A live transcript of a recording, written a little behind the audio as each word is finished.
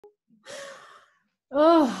I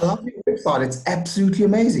Oh, love your website. It's absolutely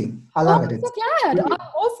amazing. I oh, love it. I'm so It's glad. really, I'm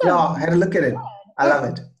yeah, awesome. I had a look at it. I Oh, love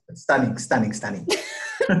it. It's stunning, stunning, stunning.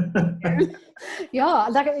 yeah,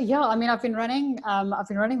 yeah. I mean, I've been running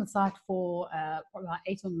the site for about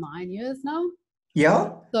 8 or 9 years now.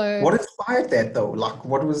 Yeah. So, What inspired that though? Like,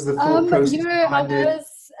 what was the thought you process know, behind it?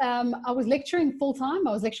 I was lecturing full time.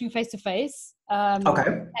 I was lecturing face to face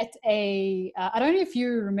Okay. at a. I don't know if you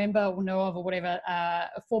remember or know of or whatever.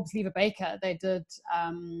 Forbes Lever Baker. They did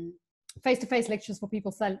face to face lectures for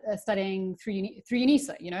people studying through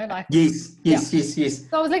UNISA. You know, like Yes, yeah. yes, yes, yes.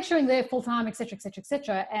 So I was lecturing there full time, etc., etc.,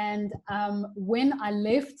 etc. And when I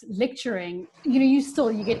left lecturing, you know,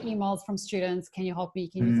 you get emails from students. Can you help me?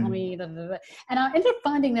 Can you tell Mm, me? And I ended up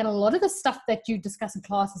finding that a lot of the stuff that you discuss in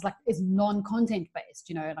class is non-content based.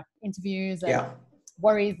 You know, like interviews and yeah,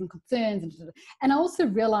 worries and concerns, and I also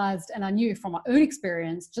realized, and I knew from my own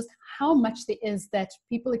experience, just how much there is that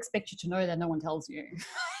people expect you to know that no one tells you.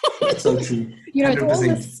 that's so true. You know, it's all 100%.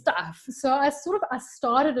 this stuff. So I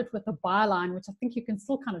started it with a byline, which I think you can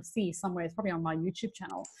still kind of see somewhere. It's probably on my YouTube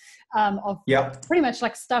channel, of Yeah. pretty much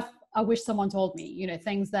like stuff I wish someone told me. You know,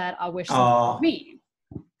 things that I wish someone told Uh, me.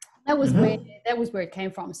 That was where mhm. that was where it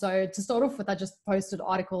came from. So to start off with, I just posted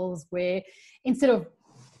articles where instead of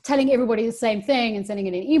telling everybody the same thing and sending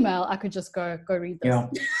it in an email, I could just go read this. Yeah.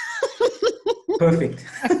 Perfect.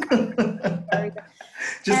 Go read this.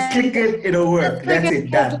 Just click And it, it'll just work. click That's it it,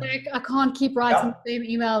 because done. like I can't keep writing Yeah. the same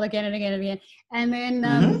email again and again and again. And then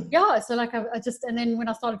Hmm. yeah, so like I just, and then when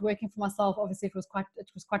I started working for myself, obviously it was quite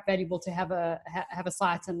valuable to have a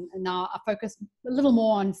site, and now I focus a little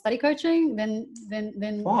more on study coaching than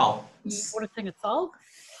Wow. the auditing itself.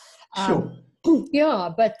 Um, Sure. yeah,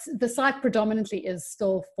 but the site predominantly is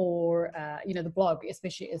still for you know, the blog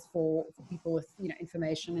especially is for people with, you know,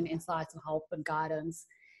 information and insights and help and guidance.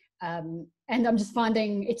 And I'm just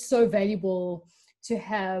finding it's so valuable to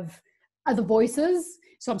have other voices.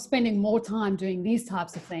 So I'm spending more time doing these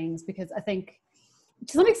types of things because I think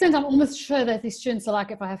to some extent I'm almost sure that these students are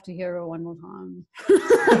like, if I have to hear it one more time.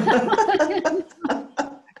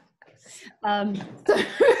 um, so, But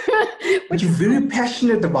which you're very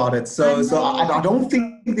passionate about it. I So know. I don't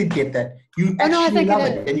think they get that. You Oh no, I actually think it love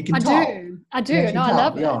it is. and you can I tell. do. I You do. No, actually I tell.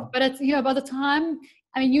 love it. Yeah. But it's, you know, by the time,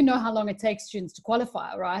 I mean, you know how long it takes students to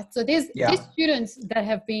qualify, right? So there's Yeah. students that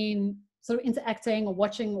have been sort of interacting or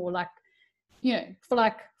watching or like, you know, for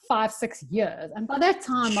like 5, 6 years. And by that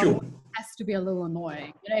time, my voice Sure. has to be a little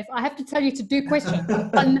annoying. You know, if I have to tell you to do questions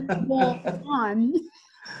one more time.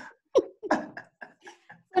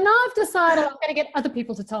 So now I've decided I'm going to get other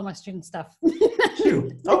people to tell my students stuff. Sure.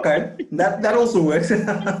 Okay. That also works.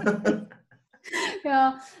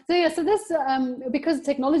 Yeah. So yeah. So this because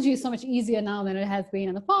technology is so much easier now than it has been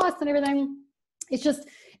in the past and everything. It's just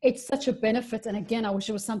it's such a benefit. And again, I wish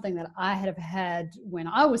it was something that I had have had when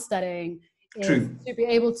I was studying. Is True. to be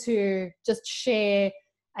able to just share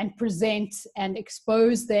and present and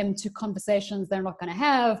expose them to conversations they're not going to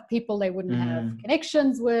have, people they wouldn't have Mm,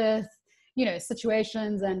 connections with, you know,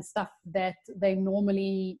 situations and stuff that they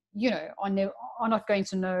normally, you know, are not going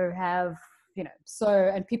to know, have, you know, so,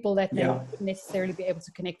 and people that they yeah. wouldn't necessarily be able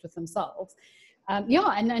to connect with themselves. Yeah,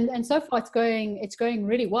 and so far it's going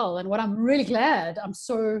really well. And what I'm really glad, I'm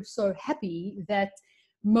so happy that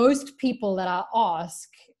most people that I ask,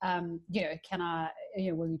 you know, can I,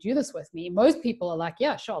 you know, will you do this with me? Most people are like,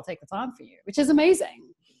 yeah, sure, I'll take the time for you, which is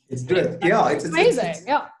amazing. It's You know, good. like, Yeah. it's amazing.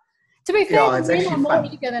 Yeah. To be fair, Yeah. the It's men are actually more fun.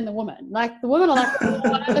 eager than the women. Like the women are like,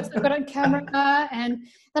 oh, it looks so good on camera, and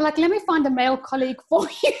they're like, let me find a male colleague for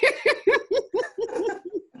you.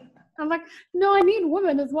 I'm like, no, I need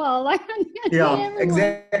women as well. Like I need Yeah. everyone.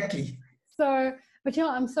 Exactly. So, but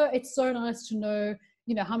yeah, it's so nice to know,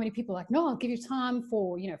 you know, how many people are like, no, I'll give you time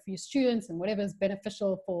for, you know, for your students and whatever is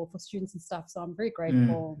beneficial for students and stuff. So I'm very Mm,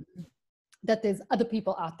 grateful that there's other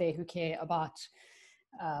people out there who care about,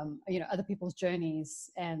 you know, other people's journeys.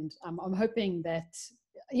 And I'm hoping that,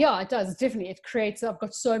 yeah, it does. Definitely. It creates, I've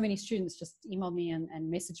got so many students just email me and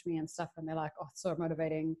message me and stuff. And they're like, oh, it's so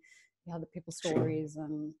motivating. You know, the people's sure. stories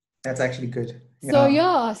and, That's actually good. so Yeah.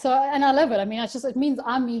 yeah, so and I love it. I mean, it means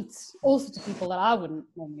I meet all sorts of people that I wouldn't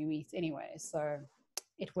normally meet anyway. So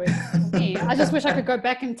it works for me. I just wish I could go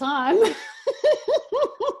back in time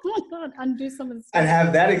and undo some of the And stuff.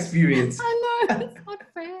 have that experience. I know it's not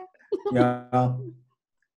fair. Yeah.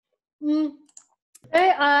 Mm.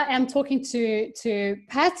 Today I am talking to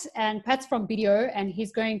Pat, and Pat's from video, and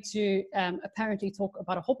he's going to apparently talk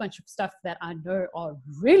about a whole bunch of stuff that I know are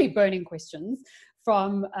really burning questions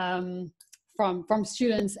from from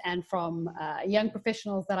students and from young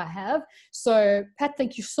professionals that I have. So Pat,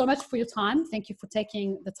 thank you so much for your time. Thank you for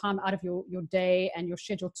taking the time out of your day and your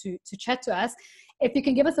schedule to chat to us. If you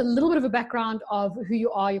can give us a little bit of a background of who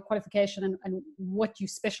you are, your qualification, and what you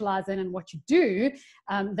specialize in and what you do,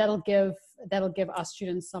 that'll give our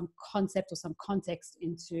students some concept or some context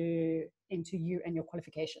into you and your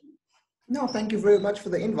qualification. No, thank you very much for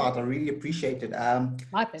the invite. I really appreciate it.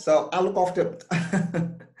 My pleasure. So I look after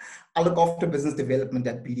I look after business development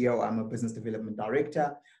at BDO. I'm a business development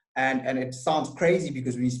director. And it sounds crazy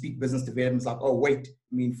because when you speak business development, it's like, oh, wait,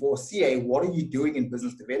 I mean, for CA, what are you doing in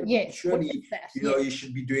business development? Yes, surely, you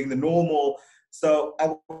should be doing the normal. So I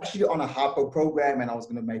was actually on a hyper program, and I was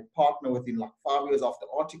going to make partner within like 5 years after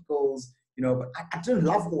articles, but I didn't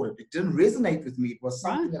love audit. It didn't resonate with me. It was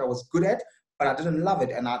something that I was good at, but I didn't love it.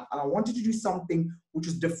 And I wanted to do something which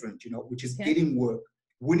is different, which is getting work,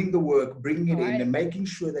 winning the work, bringing it in, and making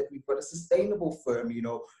sure that we've got a sustainable firm,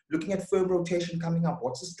 looking at firm rotation coming up.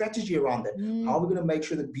 What's the strategy around that? How are we going to make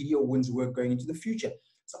sure that BDO wins work going into the future?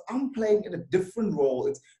 So I'm playing in a different role.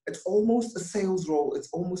 It's almost a sales role. It's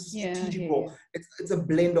almost a strategic role. It's a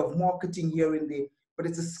blend of marketing here and there, but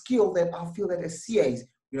it's a skill that I feel that as CAs,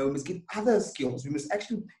 we must get other skills. We must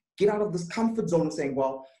actually get out of this comfort zone of saying,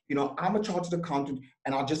 well, I'm a chartered accountant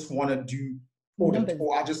and I just want to do audit,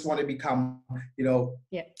 or I just want to become,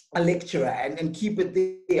 a lecturer and keep it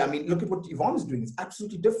there. I mean, look at what Yvonne is doing. It's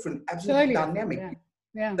absolutely different, absolutely dynamic.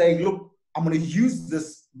 Saying, look, I'm going to use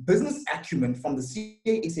this business acumen from the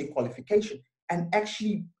CA qualification and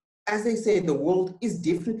actually, as they say, the world is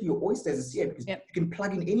definitely your oyster as a CA because you can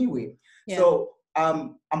plug in anywhere. So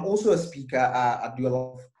I'm also a speaker. I do a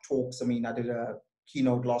lot of talks. I mean, I did a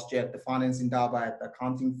keynote last year at the Finance Indaba at the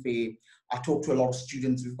Accounting Fair. I talk to a lot of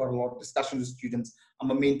students. We've got a lot of discussions with students.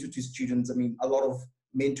 I'm a mentor to students. I mean, a lot of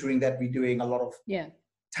mentoring that we're doing, a lot of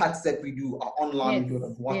chats that we do are online. We do it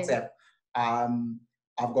on WhatsApp.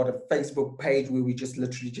 I've got a Facebook page where we just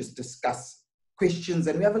literally just discuss questions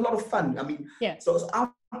and we have a lot of fun. I mean, so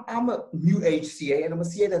I'm a new age CA, and I'm a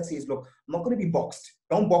CA that says, look, I'm not going to be boxed.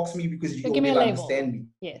 Don't box me because you don't understand me.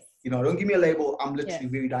 Yes. Don't give me a label. I'm literally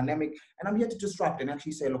very dynamic, and I'm here to disrupt and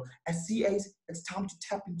actually say, look, as CAs, it's time to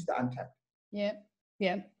tap into the untapped. Yeah.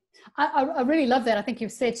 I really love that. I think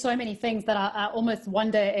you've said so many things that I almost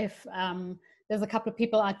wonder if there's a couple of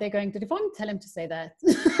people out there going, did Yvonne tell him to say that?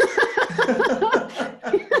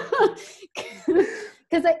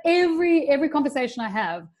 Because every conversation I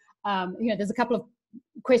have, there's a couple of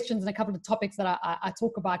questions and a couple of topics that I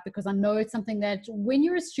talk about, because I know it's something that when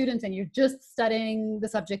you're a student and you're just studying the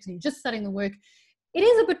subjects and you're just studying the work, it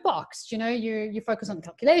is a bit boxed. You focus on the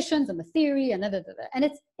calculations and the theory and and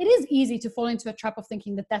it is easy to fall into a trap of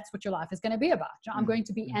thinking that that's what your life is going to be about. I'm going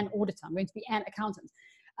to be an auditor. I'm going to be an accountant.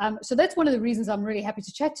 So that's one of the reasons I'm really happy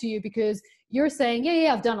to chat to you, because you're saying,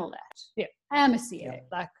 I've done all that. Yeah, I am a CA.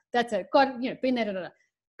 Like, that's it. Been there,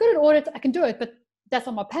 good at audit. I can do it, but that's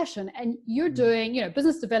not my passion. And you're doing,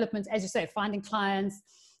 business development, as you say, finding clients,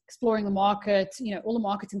 exploring the market, all the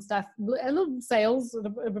marketing stuff, a little sales, a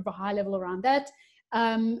bit of a high level around that.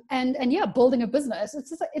 And building a business.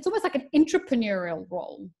 It's almost like an entrepreneurial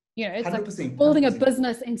role. It's 100%, like building 100%. A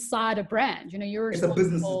business inside a brand. It's a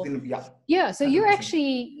business. So 100%. You're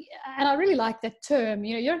actually, and I really like that term.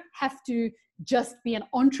 You don't have to just be an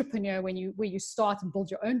entrepreneur where you start and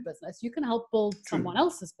build your own business. You can help build someone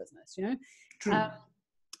else's business. True.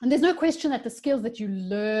 And there's no question that the skills that you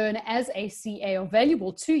learn as a CA are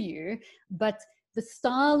valuable to you, but the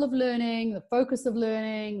style of learning, the focus of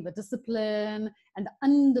learning, the discipline, and the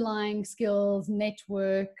underlying skills,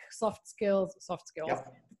 network, soft skills,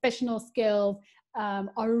 professional skills, are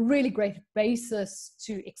a really great basis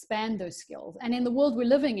to expand those skills. And in the world we're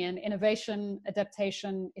living in, innovation,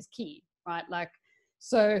 adaptation is key, right?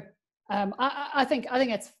 I think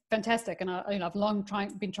it's fantastic, and I've long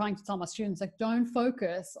been trying to tell my students, like, don't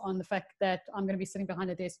focus on the fact that I'm going to be sitting behind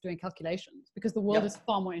a desk doing calculations, because the world is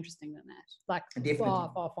far more interesting than that. Like,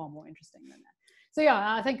 far more interesting than that. So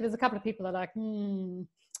I think there's a couple of people that are like,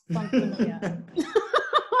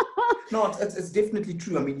 No, it's definitely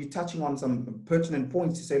true. I mean, you're touching on some pertinent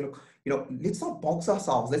points to say, look, let's not box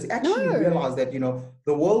ourselves. Let's actually realize that,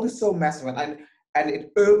 the world is so massive, and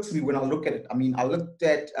it irks me when I look at it. I mean, I looked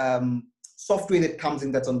at software that comes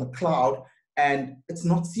in that's on the cloud, and it's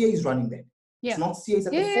not CAs running that. It's not CAs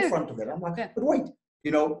at the forefront of it. I'm like, but wait,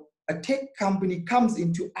 a tech company comes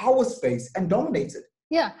into our space and dominates it.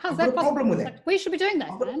 Yeah, how's that possible? Problem with that? We should be doing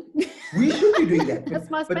that, man. We should be doing that. That's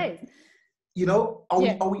my space.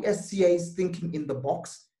 Are we as CAs thinking in the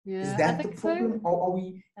box? Is that the problem? Or are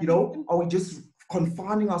we, are we just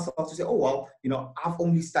confining ourselves to say, oh, well, you know, I've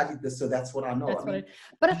only studied this, so that's what I know. That's I mean,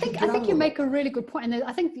 but I you should think get out of you the make way. a really good point, and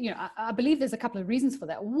I think, you know, I believe there's a couple of reasons for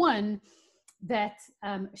that. One, that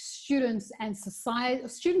students and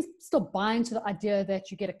students still buy into the idea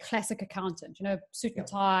that you get a classic accountant, you know, suit and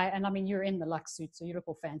tie, and I mean, you're in the luxe suit, so you look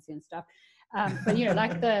all fancy and stuff. But you know,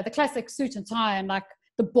 like the classic suit and tie and like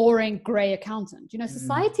the boring gray accountant. You know,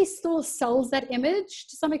 society still sells that image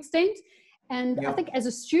to some extent. And I think as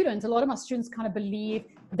a student, a lot of my students kind of believe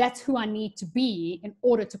that's who I need to be in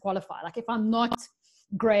order to qualify. Like if I'm not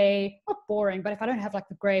gray, not boring, but if I don't have like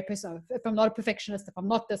the gray person, if I'm not a perfectionist, if I'm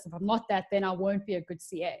not this, if I'm not that, then I won't be a good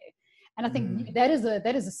CA. And I think that is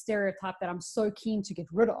a stereotype that I'm so keen to get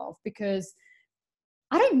rid of, because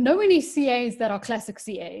I don't know any CAs that are classic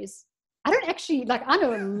CAs. I don't actually, like, I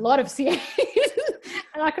know a lot of CAs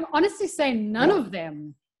and I can honestly say none of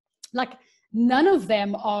them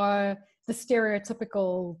are the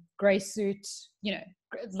stereotypical gray suit, you know,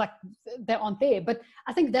 like they aren't there. But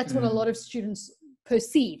I think that's what a lot of students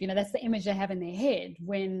perceive, you know, that's the image they have in their head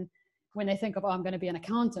when they think of, oh, I'm going to be an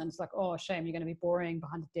accountant. It's like, oh, shame, you're going to be boring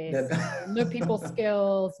behind the desk, no people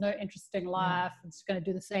skills, no interesting life. I'm just going to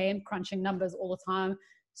do the same, crunching numbers all the time.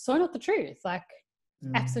 So not the truth, like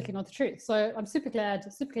absolutely not the truth. So I'm super glad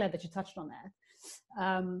that you touched on that.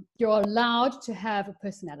 You're allowed to have a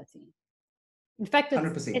personality. In fact,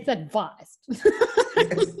 it's advised.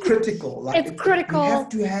 It's critical. Like it's critical. You have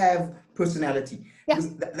to have personality.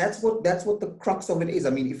 Because that's what the crux of it is. I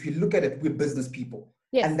mean, if you look at it, we're business people.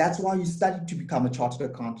 Yes. And that's why you study to become a chartered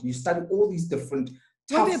accountant. You study all these different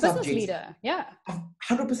tough be a subjects. Business leader. Yeah.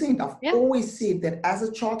 100%. I've always said that as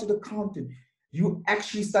a chartered accountant, you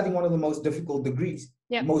actually studying one of the most difficult degrees.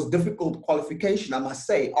 Yeah. Most difficult qualification, I must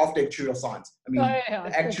say, after actuarial science. I mean,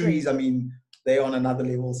 actuaries, I mean, they're on another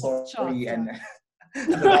level, sorry, and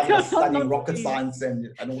they're studying rocket science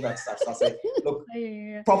and all that stuff. So I say, look,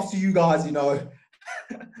 props to you guys, you know.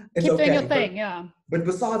 It's Keep doing your thing, But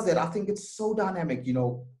besides that, I think it's so dynamic, you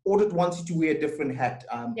know. Audit wants you to wear a different hat.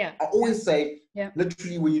 I always say,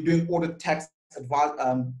 literally, when you're doing audit, tax,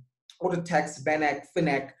 BANAC,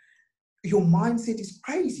 FINAC, your mindset is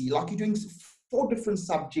crazy. Like you're doing 4 different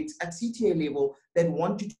subjects at CTA level that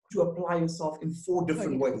want you to apply yourself in 4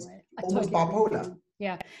 different ways. Almost bipolar.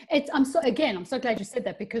 Yeah, I'm so glad you said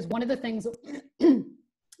that, because one of the things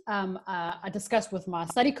I discussed with my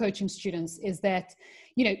study coaching students is that,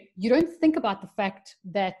 you know, you don't think about the fact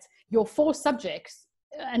that your 4 subjects,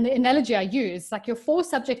 and the analogy I use, like your 4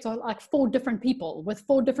 subjects are like 4 different people with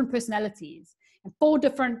 4 different personalities and 4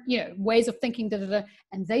 different, you know, ways of thinking,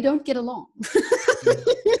 and they don't get along.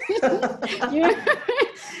 You know?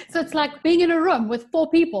 So it's like being in a room with 4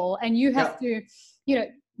 people and you have to, you know,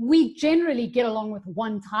 we generally get along with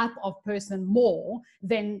one type of person more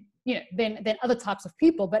than, you know, than other types of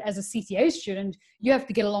people. But as a CTA student, you have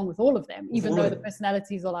to get along with all of them, even though the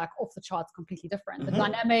personalities are like off the charts, completely different. The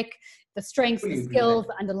dynamic, the strengths, the skills,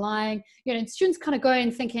 the underlying, you know, and students kind of go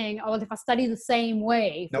in thinking, oh, well, if I study the same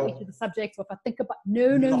way for each of the subjects, or if I think about,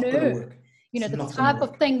 no. You know, the type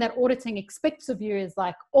of thing that auditing expects of you is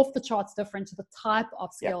like off the charts different to the type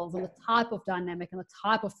of skills and the type of dynamic and the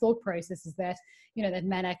type of thought processes that, you know, that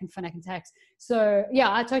MANAC and FINAC and tax. So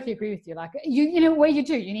yeah, I totally agree with you. Like you know, where you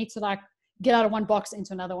need to like get out of one box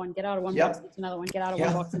into another one, get out of one box into another one, get out of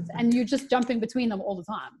one box into, and you're just jumping between them all the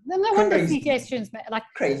time. And no wonder CTA students, like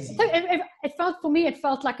crazy. So it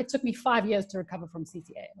felt like it took me 5 years to recover from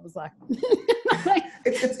CTA. It was like,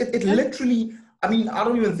 it literally, I mean, I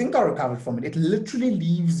don't even think I recovered from it. It literally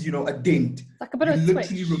leaves, you know, a dent. Like a bit of a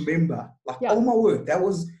literally switch. Remember, like, oh my word, that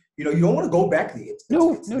was, you know, you don't want to go back there. It's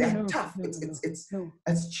that tough.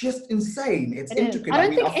 It's just insane. It's intricate. I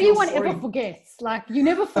don't think anyone ever forgets. Like, you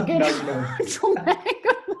never forget how traumatic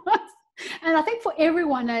it was. And I think for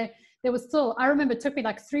everyone, there was still, I remember it took me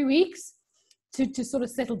like 3 weeks to sort of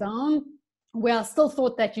settle down, where I still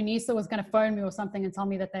thought that UNISA was going to phone me or something and tell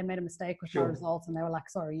me that they made a mistake with my results, and they were like,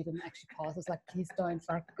 sorry, you didn't actually pass. It's like, please don't,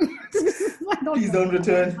 like, please don't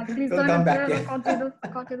return. Like, please don't come back. I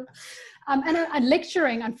can't do this. And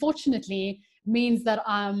lecturing, unfortunately, means that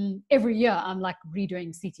every year I'm like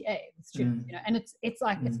redoing CTA with students, you know, and it's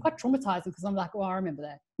like, it's quite traumatizing, because I'm like, oh, I remember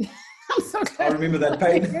that. I'm so glad. I remember that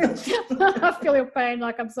pain. I feel your pain.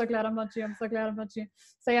 Like, I'm so glad I'm not you. I'm so glad I'm not you.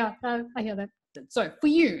 So yeah, I hear that. So for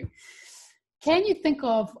you, can you think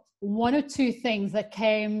of 1 or 2 things that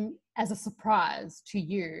came as a surprise to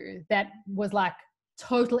you that was like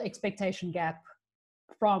total expectation gap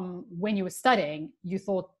from when you were studying? You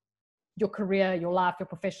thought your career, your life, your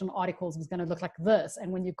professional articles was going to look like this,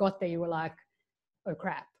 and when you got there, you were like, "Oh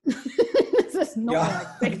crap, this is not what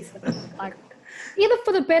I expected." Like, either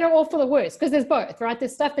for the better or for the worse, because there's both, right?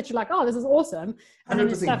 There's stuff that you're like, oh, this is awesome. And then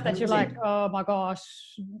there's stuff that you're like, oh my gosh,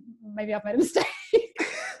 maybe I've made a mistake.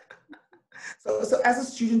 So as a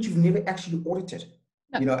student, you've never actually audited,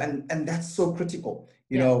 you know, and that's so critical.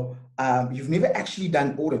 You know, you've never actually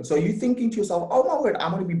done audit. So you're thinking to yourself, oh my word,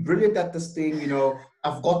 I'm going to be brilliant at this thing. You know,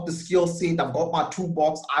 I've got the skill set, I've got my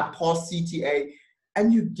toolbox, I passed CTA.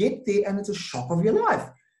 And you get there and it's a shock of your life.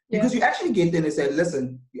 Because you actually get there and they say,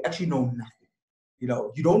 listen, you actually know nothing. You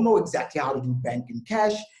know, you don't know exactly how to do bank and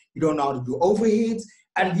cash. You don't know how to do overheads.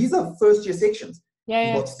 And these are first year sections.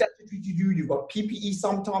 You've got statutory to do, you've got PPE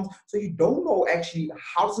sometimes. So you don't know actually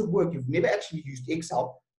how does it work. You've never actually used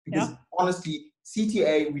Excel because honestly,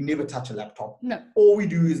 CTA, we never touch a laptop. No. All we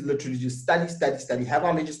do is literally just study, have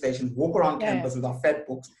our legislation, walk around campus with our fat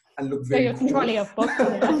books and look very cool. Trolley of books.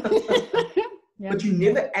 But you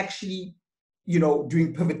never actually, you know,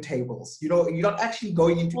 doing pivot tables. You know, you're not actually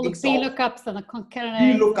going into all the Excel. VLOOKUps and the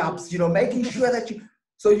concatenates. VLOOKUps, you know, making sure that you,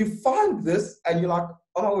 so you find this and you're like,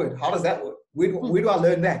 oh my word, how does that work? Where do I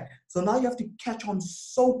learn that? So now you have to catch on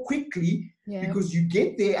so quickly because you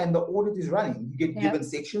get there and the audit is running. You get given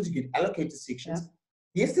sections, you get allocated sections.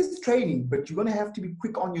 Yes, there's training, but you're going to have to be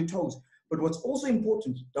quick on your toes. But what's also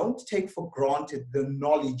important, don't take for granted the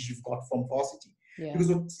knowledge you've got from varsity. Because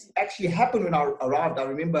what actually happened when I arrived, I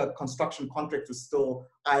remember construction contract was still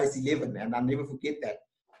IS 11, and I'll never forget that.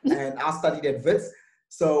 And I studied at WITS.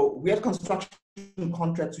 So we had construction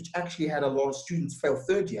contracts which actually had a lot of students fail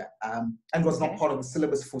third year and was not part of the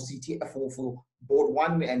syllabus for CT for board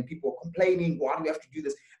one, and people were complaining, why do we have to do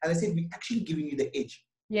this? And they said, we're actually giving you the edge.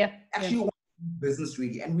 Actually want business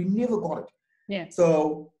really, and we never got it.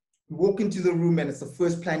 So we walk into the room and it's the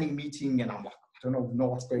first planning meeting and I'm like, I don't know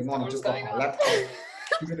what's going on. I just got my laptop.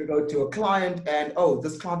 We're going to go to a client and, oh,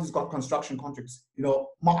 this client has got construction contracts. You know,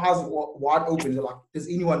 my eyes were wide open. They're like, does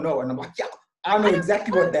anyone know? And I'm like, yeah, I know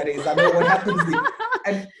exactly what that is. I know what happens there.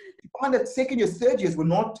 And you find that second years, third years, we're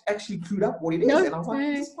not actually clued up what it is. And I was like,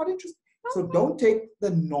 this is quite interesting. So don't take the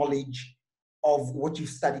knowledge of what you've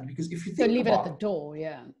studied, because if you think leave it at the door,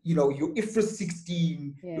 you know, your IFRS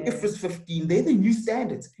 16, your IFRS 15, they're the new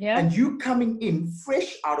standards. And you coming in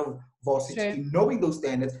fresh out of varsity, knowing those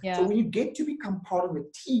standards. So when you get to become part of a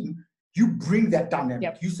team, you bring that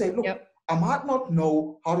dynamic. You say, look, I might not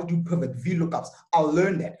know how to do pivot, VLOOKUPs. I'll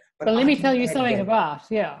learn that. But let me tell you something about,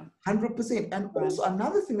 100%. And also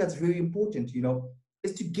another thing that's very important, you know,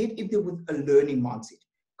 is to get in there with a learning mindset.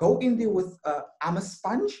 Go in there with, I'm a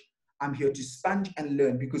sponge. I'm here to sponge and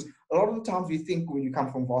learn, because a lot of the times we think when you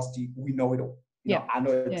come from varsity, we know it all. You know, I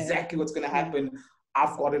know exactly what's going to happen.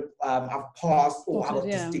 I've got it. I've passed, or I've got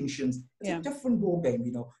distinctions. It's a different ball game.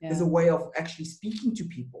 You know, there's a way of actually speaking to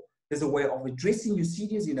people. There's a way of addressing your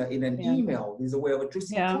seniors in an email. There's a way of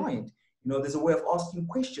addressing a client. You know, there's a way of asking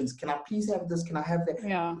questions. Can I please have this? Can I have that?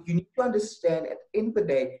 You need to understand at the end of the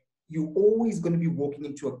day, you're always going to be walking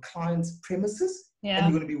into a client's premises. And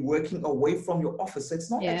you're going to be working away from your office. So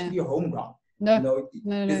it's not actually your home ground. You know,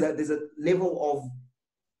 there's a level of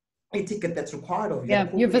etiquette that's required of you.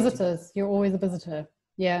 You're visitors. You're always a visitor.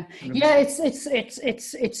 It's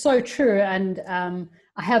so true. And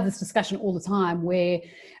I have this discussion all the time where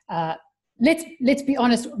let's be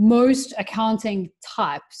honest, most accounting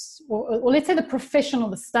types, or let's say the professional,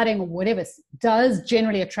 the studying or whatever, does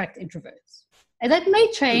generally attract introverts. And that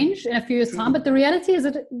may change in a few years' time, but the reality is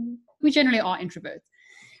that we generally are introverts.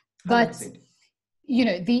 But 100%. You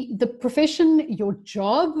know, the profession, your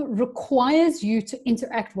job requires you to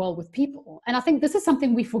interact well with people. And I think this is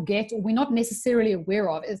something we forget, or we're not necessarily aware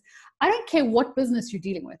of, is I don't care what business you're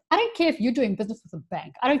dealing with. I don't care if you're doing business with a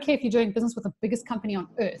bank. I don't care if you're doing business with the biggest company on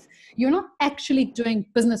earth. You're not actually doing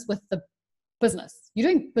business with the business. You're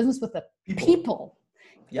doing business with the people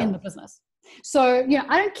in the business. So, you know,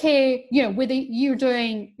 I don't care, you know, whether you're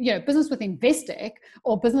doing, you know, business with Investec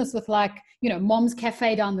or business with, like, you know, Mom's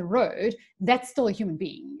Cafe down the road, that's still a human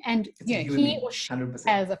being. And, you know, he or she 100%.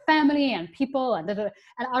 Has a family and people and And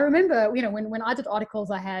I remember, you know, when I did articles,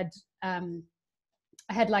 I had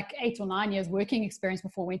like 8 or 9 years working experience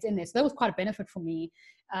before I went in there. So that was quite a benefit for me.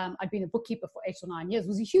 I'd been a bookkeeper for 8 or 9 years. It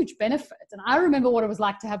was a huge benefit. And I remember what it was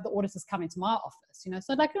like to have the auditors come into my office, you know,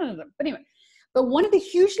 so like, no. But anyway. But one of the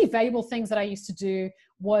hugely valuable things that I used to do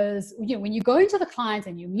was, you know, when you go into the client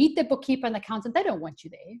and you meet their bookkeeper and accountant, they don't want you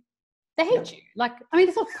there. They hate you. Like, I mean,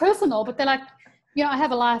 it's not personal, but they're like, you know, I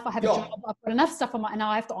have a life, I have a job, I've got enough stuff on and now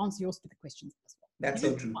I have to answer your stupid questions as well. That's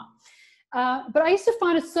so true. But I used to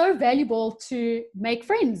find it so valuable to make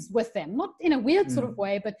friends with them, not in a weird sort of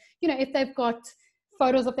way, but, you know, if they've got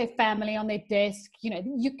photos of their family on their desk. You know,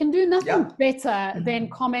 you can do nothing better than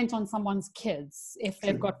comment on someone's kids if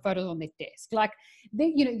they've got photos on their desk. Like,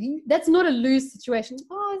 you know, that's not a lose situation.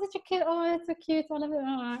 Oh, is that your kid? Oh, that's so cute. I love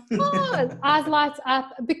it. Oh, eyes light up,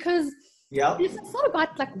 because it's not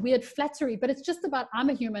about like weird flattery, but it's just about, I'm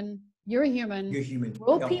a human, you're a human, we're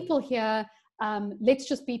all people here. Let's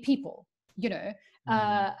just be people, you know.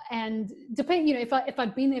 And depending, you know, if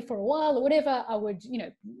I'd been there for a while or whatever, I would, you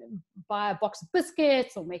know, buy a box of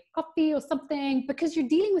biscuits or make coffee or something, because you're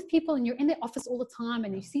dealing with people and you're in their office all the time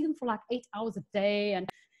and you see them for like 8 hours a day.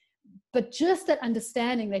 But just that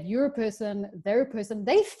understanding that you're a person, they're a person,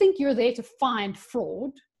 they think you're there to find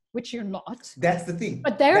fraud, which you're not. That's the thing.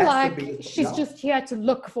 But they're like, she's just here to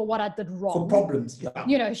look for what I did wrong. For problems,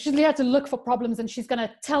 You know, she's here to look for problems, and she's going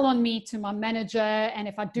to tell on me to my manager. And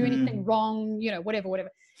if I do anything wrong, you know, whatever.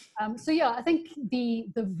 So yeah, I think the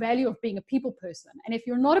value of being a people person. And if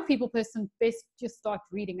you're not a people person, best just start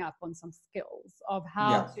reading up on some skills of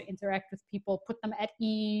how to interact with people, put them at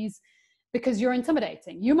ease, because you're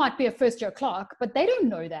intimidating. You might be a first year clerk, but they don't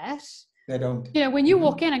know that. They don't. You know, when you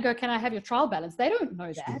walk in and go, can I have your trial balance? They don't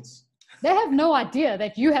know that. They have no idea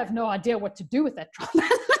that you have no idea what to do with that trial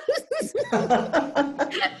balance.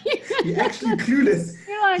 You're actually clueless.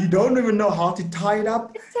 Like, you don't even know how to tie it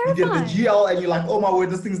up. It's terrifying. You get the GL and you're like, oh my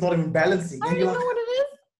word, this thing's not even balancing. I don't even know what it is.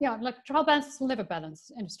 Yeah, like trial balances will never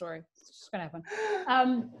balance. End of story. It's just going to happen.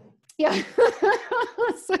 Yeah.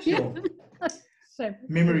 So, So,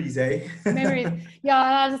 memories, eh? Memories. Yeah,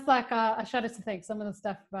 I was just like, I shudder to think some of the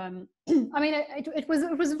stuff. I mean, it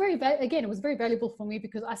was very valuable for me,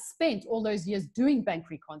 because I spent all those years doing bank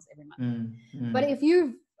recons every month. But if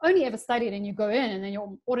you've only ever studied and you go in and then your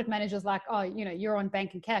audit manager's like, oh, you know, you're on bank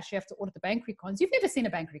and cash, you have to audit the bank recons. You've never seen a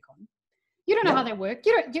bank recon. You don't know how they work.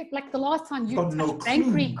 You like the last time you touched bank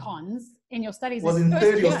recons in your studies was in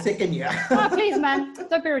third or second year. Oh, please, man,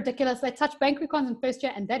 don't be ridiculous. They touch bank recons in first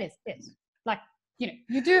year, and that is it. Like, you know,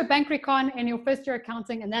 you do a bank recon in your first year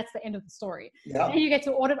accounting, and that's the end of the story. Yeah. And you get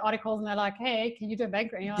to audit articles, and they're like, hey, can you do a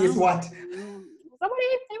bank recon? Guess what? Somebody?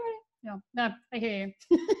 Yeah, no, I hear you.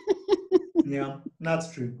 Yeah,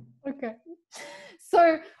 that's true. Okay.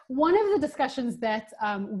 So one of the discussions that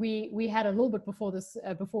we had a little bit before this,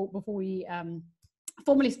 before we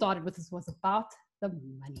formally started with this, was about the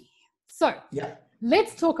money. So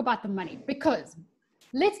let's talk about the money, because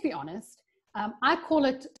let's be honest, I call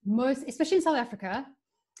it, most, especially in South Africa,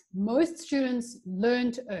 most students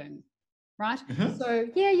learn to earn, right? So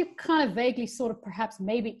yeah, you're kind of vaguely sort of perhaps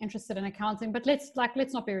maybe interested in accounting, but let's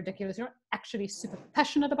not be ridiculous. You're not actually super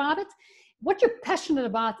passionate about it. What you're passionate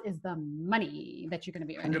about is the money that you're going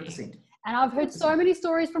to be earning. 100%. And I've heard so many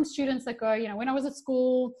stories from students that go, you know, when I was at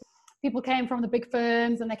school, people came from the big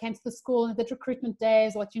firms and they came to the school and did recruitment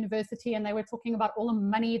days or at university, and they were talking about all the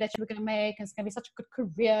money that you were going to make, and it's going to be such a good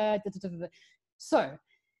career. So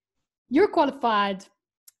you're qualified.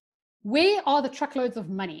 Where are the truckloads of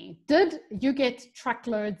money? Did you get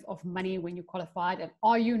truckloads of money when you qualified? And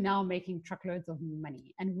are you now making truckloads of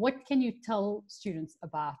money? And what can you tell students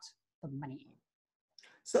about the money?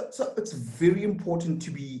 So it's very important to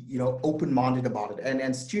be, you know, open-minded about it.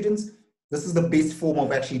 And students, this is the best form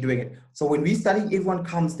of actually doing it. So when we study, everyone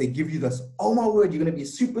comes, they give you this, oh my word, you're going to be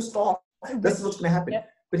a superstar. This is what's going to happen. Yep.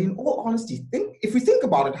 But in all honesty, if we think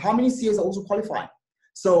about it, how many CAs are also qualifying?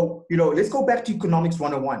 So, you know, let's go back to economics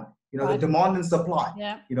 101. You know, the demand and supply.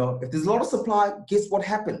 Yeah. You know, if there's a lot of supply, guess what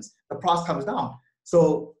happens? The price comes down.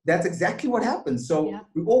 So that's exactly what happens. So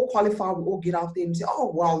we all qualify, we all get out there and say,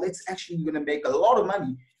 oh, wow, that's actually going to make a lot of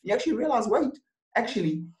money. You actually realize, wait,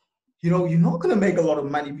 actually, you know, you're not going to make a lot of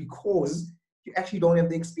money because you actually don't have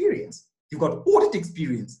the experience. You've got audit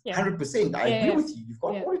experience, 100%. I agree with you. You've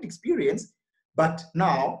got audit experience, but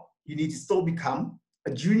now you need to still become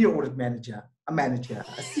a junior audit manager, a manager,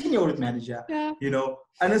 a senior audit manager, you know,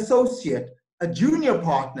 an associate, a junior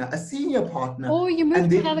partner, a senior partner. Or you move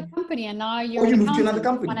to another company and now you're an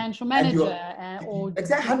accountant, financial manager.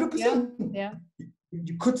 Exactly, 100%. Yeah.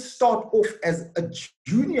 You could start off as a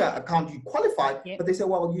junior accountant, you qualified, but they say,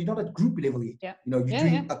 well, you're not at group level yet. Yeah. You know, you're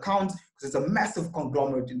doing accounts because it's a massive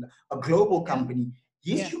conglomerate in a global company.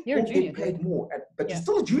 Yes, you will get paid more, but you're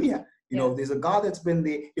still a junior. You know, there's a guy that's been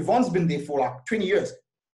there, Yvonne's been there for like 20 years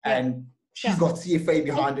and she's got CFA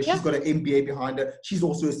behind her, she's got an MBA behind her, she's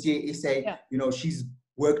also a CASA, you know, she's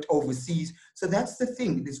worked overseas. So that's the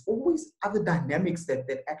thing. There's always other dynamics that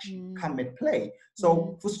actually come at play.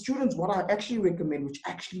 So for students, what I actually recommend, which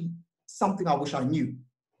actually something I wish I knew,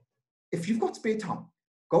 if you've got spare time,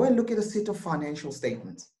 go and look at a set of financial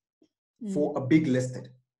statements for a big listed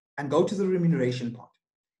and go to the remuneration part.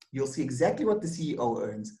 You'll see exactly what the CEO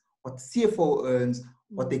earns, what the CFO earns,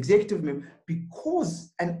 what the executive member,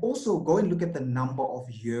 because, and also go and look at the number of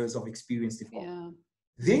years of experience they've got. Yeah.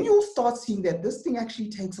 Then you'll start seeing that this thing actually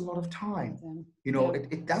takes a lot of time. You know,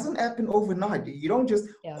 it doesn't happen overnight. You don't just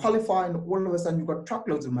qualify and all of a sudden you've got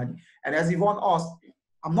truckloads of money. And as Yvonne asked,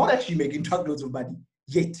 I'm not actually making truckloads of money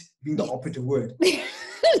yet, being the operative word.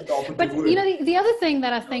 But you know, the other thing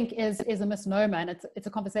that I think is a misnomer, and it's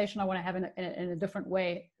a conversation I want to have in a different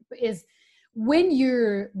way, is when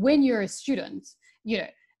you're a student, you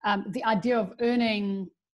know, the idea of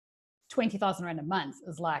earning 20,000 Rand a month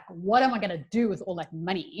is like, what am I going to do with all that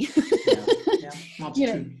money? You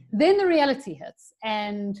know, then the reality hits,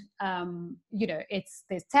 and you know,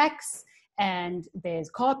 there's tax, and there's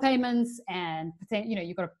car payments, and you know,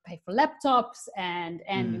 you've got to pay for laptops and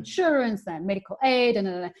insurance and medical aid,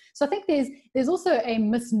 and so I think there's also a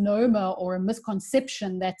misnomer or a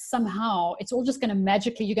misconception that somehow it's all just going to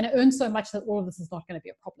magically, you're going to earn so much that all of this is not going to be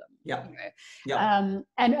a problem. You know?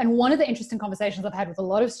 And one of the interesting conversations I've had with a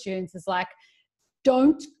lot of students is like,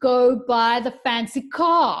 don't go buy the fancy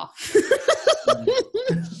car.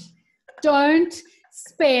 Don't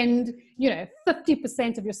spend, you know,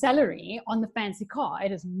 50% of your salary on the fancy car.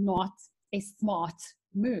 It is not a smart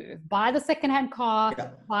move. Buy the secondhand car,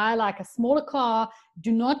 buy like a smaller car.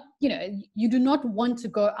 Do not, you know, you do not want to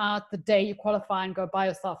go out the day you qualify and go buy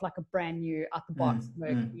yourself like a brand new out the box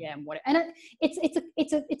whatever. And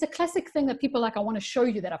it's a classic thing that people like, I want to show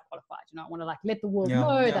you that I've qualified. You know, I want to like let the world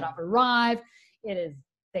know that I've arrived. It is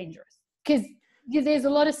dangerous because there's a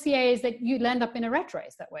lot of CAs that you land up in a rat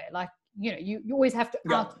race that way. Like, you know, you always have to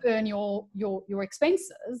out earn your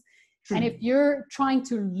expenses. True. And if you're trying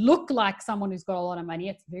to look like someone who's got a lot of money,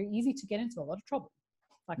 it's very easy to get into a lot of trouble.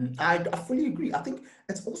 Like, I fully agree. I think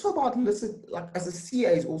it's also about, listen, like as a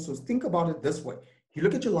CA is also, think about it this way. You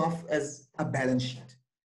look at your life as a balance sheet.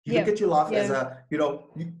 You look at your life as a, you know,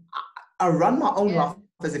 I run my own life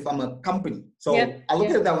as if I'm a company. So I look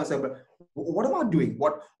at it that way and say, but what am I doing?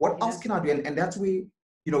 What else can I do? And that's where,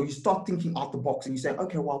 you know, you start thinking out the box and you say,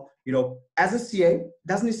 okay, well, you know, as a CA,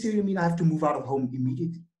 doesn't necessarily mean I have to move out of home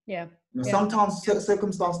immediately. You know, sometimes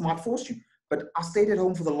circumstance might force you, but I stayed at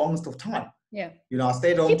home for the longest of time. You know, I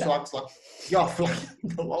stayed home for like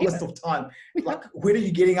the longest of time. Like, when are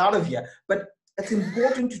you getting out of here? But it's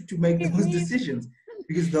important to make those decisions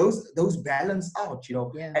because those balance out, you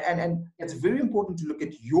know, and it's very important to look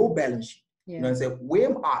at your balance sheet, you know, and say, where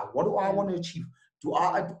am I? What do I want to achieve? Do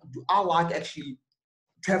I like actually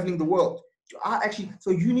traveling the world? Do I actually,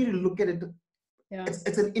 so you need to look at it.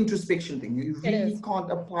 It's an introspection thing. You really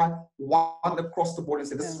can't apply one across the board and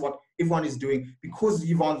say, this is what everyone is doing because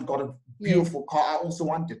Yvonne's got a beautiful car, I also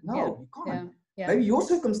want it. No, you can't. Maybe your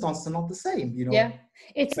circumstances are not the same, you know.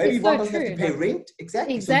 Maybe Yvonne doesn't have to pay rent.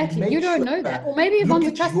 Exactly. So you don't know that. Or maybe Yvonne's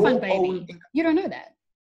a trust fund baby. You don't know that.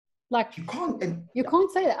 Like, you can't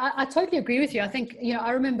say that. I totally agree with you. I think, you know,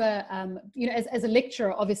 I remember, you know, as a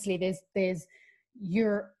lecturer, obviously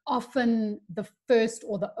you're often the first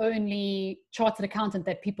or the only chartered accountant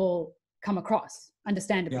that people come across,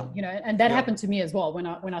 understandably, you know, and that happened to me as well. When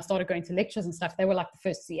I started going to lectures and stuff, they were like the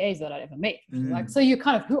first CAs that I'd ever met. Like, so you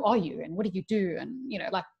kind of, who are you and what do you do? And, you know,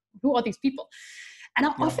 like, who are these people? And I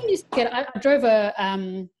often used to get, I drove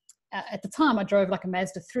at the time I drove like a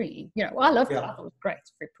Mazda 3, you know, well, I loved it. I thought it was great.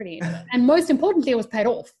 It's very pretty. And most importantly, it was paid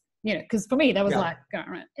off, you know, because for me, that was like, all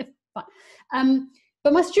right, fine.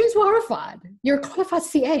 But my students were horrified. You're a qualified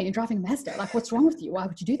CA and you're driving a Mazda. Like, what's wrong with you? Why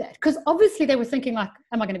would you do that? Because obviously they were thinking like,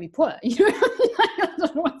 am I going to be poor? You know,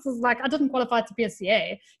 it's like, I didn't qualify to be a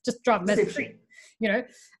CA, just drive a Mazda 3, you know?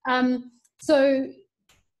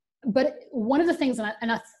 But one of the things,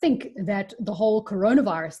 and I think that the whole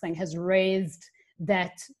coronavirus thing has raised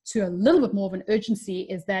that to a little bit more of an urgency,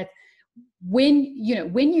 is that when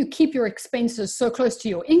you keep your expenses so close to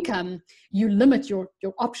your income, you limit your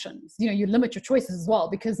options, you know, you limit your choices as well,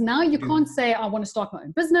 because now you can't say, I want to start my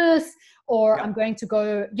own business, or I'm going to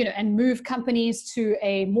go, you know, and move companies to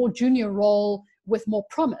a more junior role with more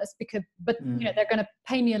promise, but you know, they're going to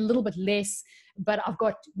pay me a little bit less, but I've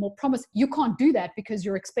got more promise. You can't do that because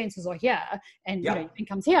your expenses are here and you know, your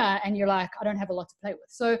income's here, and you're like, I don't have a lot to play with.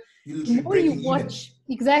 So the more you watch,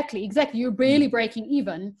 exactly, you're barely breaking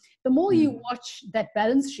even. The more you watch that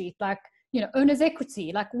balance sheet, like, you know, owner's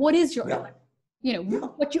equity, like, what is your own? You know,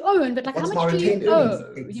 what you own, but like, how much do you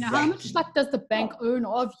owe? You know, how much like does the bank own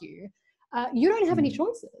of you? You don't have any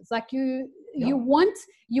choices. Like, you want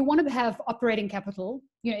to have operating capital,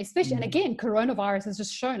 you know, especially, and again, coronavirus has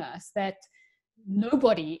just shown us that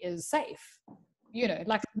nobody is safe, you know,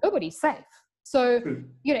 like, nobody's safe. So,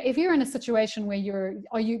 you know, if you're in a situation where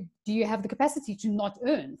do you have the capacity to not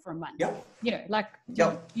earn for a month? Yeah. You know, like,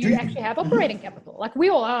 do you actually have operating capital? Like, we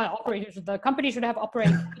all are operators. The company should have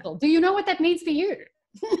operating capital. Do you know what that means for you?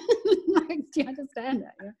 Like, do you understand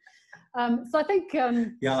that? Yeah? So I think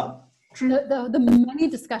the money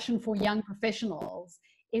discussion for young professionals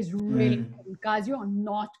is really important. Guys, you are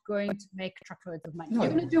not going to make truckloads of money. You're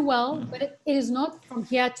going to do well, but it is not from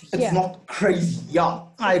here to here. It's not crazy. Yeah,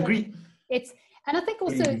 I agree. And I think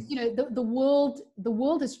also, you know, the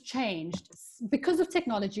world has changed because of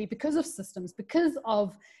technology, because of systems, because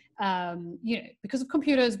of you know, because of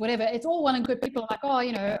computers, whatever. It's all well and good. People are like, oh,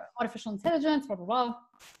 you know, artificial intelligence, blah blah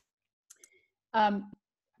blah.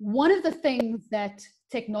 One of the things that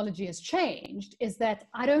technology has changed is that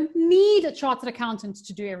I don't need a chartered accountant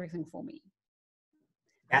to do everything for me.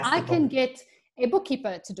 I can get a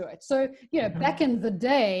bookkeeper to do it. So, you know, back in the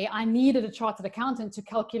day, I needed a chartered accountant to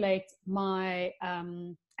calculate my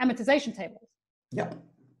amortization tables. Yeah.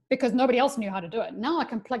 Because nobody else knew how to do it. Now I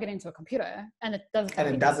can plug it into a computer and it does it.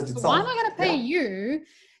 And it does it itself. So why am I going to pay you?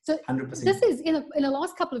 So 100%. this is, in the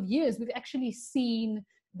last couple of years, we've actually seen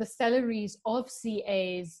the salaries of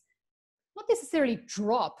CAs not necessarily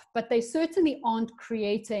drop, but they certainly aren't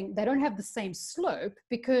creating, they don't have the same slope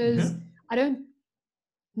because I don't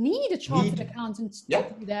need a chartered accountant to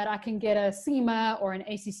do that. I can get a CIMA or an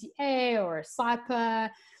ACCA or a CIPA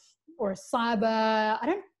or a cyber. I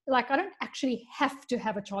don't actually have to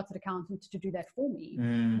have a chartered accountant to do that for me,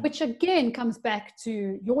 which again comes back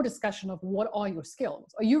to your discussion of what are your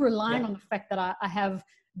skills? Are you relying on the fact that I have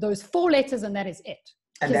those 4 letters and that is it?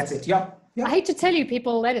 And that's it. Yeah. I hate to tell you,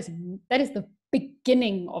 people, that is the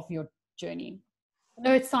beginning of your journey. I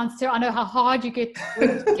know it sounds terrible. I know how hard you get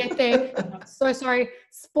to get there. I'm so sorry.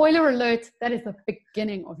 Spoiler alert, that is the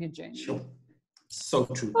beginning of your journey. Sure. So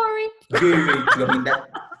true. Sorry. Very, very true. I mean,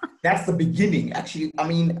 that's the beginning. Actually, I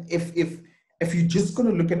mean, if you're just going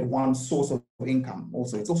to look at one source of income,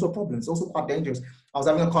 also, it's also a problem. It's also quite dangerous. I was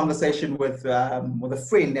having a conversation with a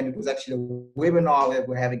friend, and it was actually a webinar that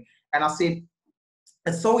we're having. And I said,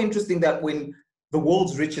 it's so interesting that when the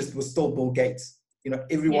world's richest was still Bill Gates, you know,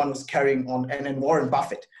 everyone was carrying on, and then Warren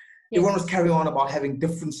Buffett, everyone was carrying on about having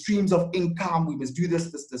different streams of income. We must do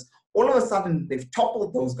this. All of a sudden, they've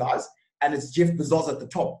toppled those guys, and it's Jeff Bezos at the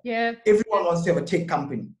top. Yeah. Everyone wants to have a tech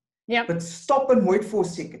company. Yeah. But stop and wait for a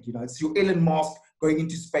second. You know, it's your Elon Musk going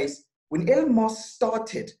into space. When Elon Musk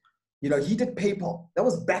started, you know, he did PayPal. That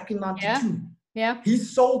was back in 92. Yeah. He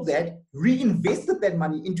sold that, reinvested that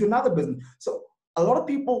money into another business. So a lot of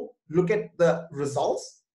people look at the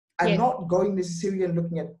results and not going necessarily and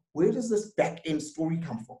looking at where does this back end story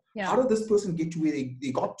come from? How did this person get to where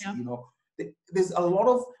they got to? You know, there's a lot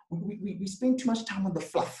of, we spend too much time on the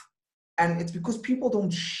fluff, and it's because people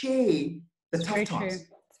don't share the tough times.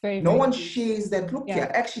 No one shares that. Look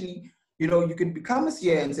here, actually, you know, you can become a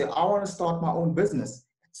CA and say, I want to start my own business.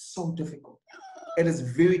 It's so difficult. It is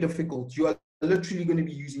very difficult. You are literally going to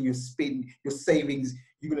be using your savings.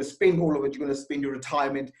 You're going to spend all of it. You're going to spend your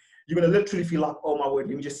retirement. You're going to literally feel like, oh my word,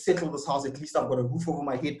 let me just settle this house. At least I've got a roof over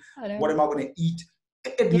my head. What am I going to eat?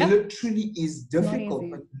 It literally is difficult,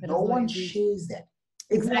 but no one shares that.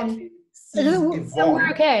 Exactly. We're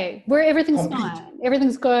okay. Everything's fine.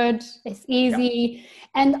 Everything's good. It's easy.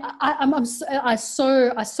 And I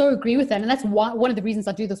so agree with that. And that's one of the reasons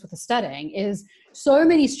I do this with the studying is so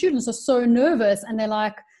many students are so nervous and they're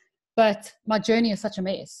like, but my journey is such a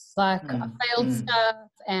mess. Like I failed stuff.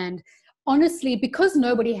 And honestly, because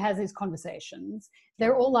nobody has these conversations,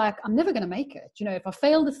 they're all like, I'm never going to make it. You know, if I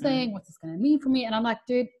fail this thing, what's this going to mean for me? And I'm like,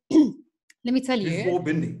 dude, let me tell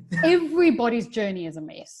you, everybody's journey is a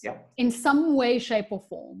mess in some way, shape or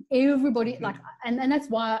form. Everybody and that's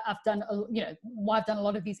why I've done, why I've done a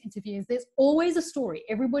lot of these interviews. There's always a story.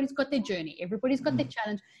 Everybody's got their journey. Everybody's got their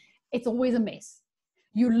challenge. It's always a mess.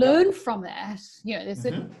 You learn from that, you know, there's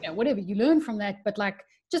whatever you learn from that, but like,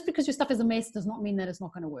 just because your stuff is a mess does not mean that it's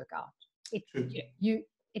not going to work out.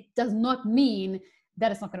 It does not mean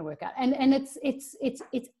that it's not going to work out. And it's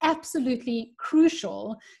absolutely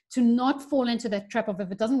crucial to not fall into that trap of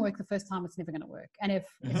if it doesn't work the first time, it's never going to work. And if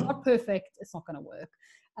it's not perfect, it's not going to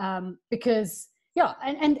work. Because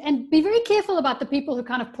and be very careful about the people who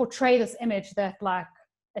kind of portray this image that like,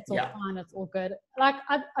 it's all fine, it's all good. Like,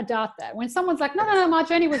 I doubt that. When someone's like, no, my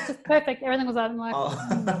journey was just perfect, everything was out, I'm like,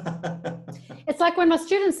 It's like when my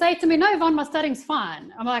students say to me, no, Yvonne, my studying's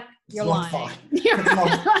fine. I'm like, you're lying.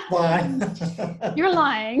 It's not fine. You're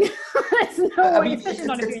lying. There's no way.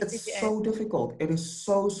 It's so difficult. It is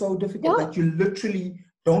so difficult that you literally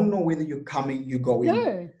don't know whether you're coming, you're going.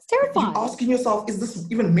 No, it's terrifying. You're asking yourself, is this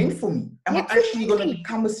even meant for me? Am I actually going to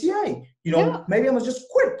become a CA? You know, maybe I must just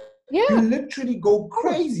quit. you literally go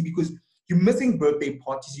crazy because you're missing birthday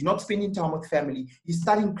parties, you're not spending time with family, you're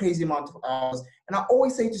studying crazy amount of hours. And I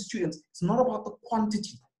always say to students, it's not about the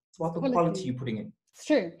quantity, it's about the quality you're putting in. It's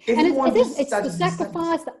true. Everyone And it's the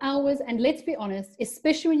sacrifice, the hours, and let's be honest,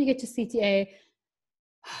 especially when you get to CTA,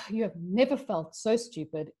 you have never felt so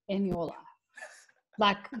stupid in your life.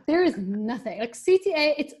 Like, there is nothing. Like,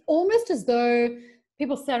 CTA, it's almost as though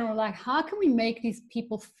people sit and are like, how can we make these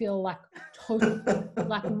people feel like total?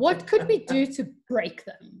 Like, what could we do to break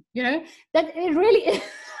them? You know, that it really is.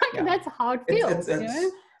 Like, that's how it feels.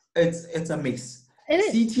 It's a mess.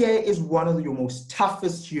 CTA is one of your most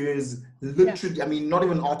toughest years. Literally, I mean, not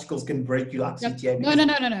even articles can break you like CTA.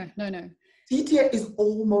 No. CTA is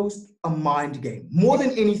almost a mind game, more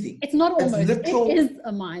than anything. It's not almost. It is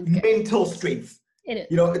a mind game. Mental strength. It is.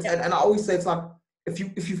 You know, and I always say it's like if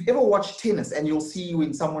you've ever watched tennis and you'll see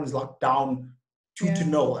when someone's like down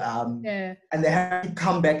 2-0, and they have to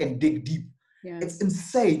come back and dig deep. Yeah. It's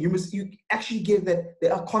insane. You actually get that they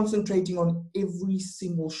are concentrating on every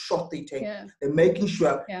single shot they take. Yeah. They're making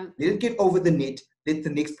sure let it get over the net, let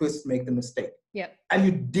the next person make the mistake. Yeah. And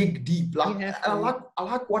you dig deep. Like I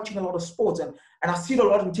like watching a lot of sports and I see it a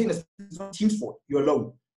lot in tennis. It's not a team sport. You're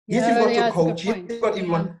alone. Yes, you've got your coach, yes, you've got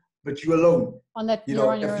everyone, but you're alone. On that, you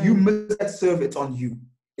know, if you miss that serve, it's on you.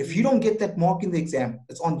 If you don't get that mark in the exam,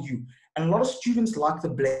 it's on you. And a lot of students like the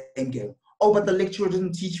blame game. Oh, but the lecturer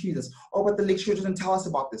didn't teach me this. Oh, but the lecturer didn't tell us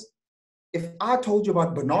about this. If I told you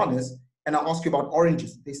about bananas and I ask you about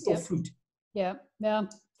oranges, they're still fruit. Yeah. It's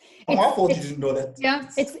my fault you didn't know that. Yeah,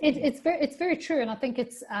 it's very true. And I think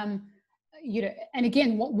it's, you know, and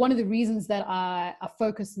again, one of the reasons that I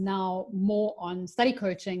focus now more on study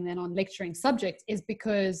coaching than on lecturing subjects is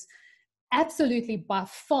because absolutely by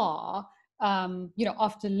far, you know,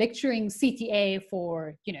 after lecturing CTA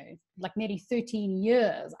for, you know, like nearly 13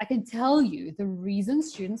 years, I can tell you the reason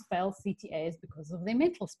students fail CTA is because of their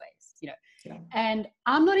mental space, you know. And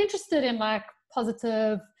I'm not interested in like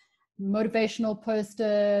positive motivational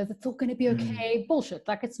posters, it's all going to be okay, bullshit.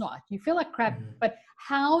 Like, it's not. You feel like crap, but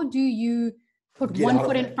how do you put one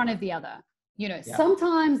foot in front of the other? You know,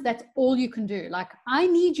 sometimes that's all you can do. Like, I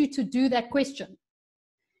need you to do that question.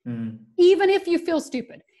 Even if you feel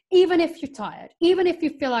stupid, even if you're tired, even if you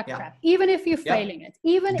feel like crap, even if you're failing it,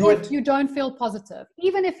 even if you don't feel positive,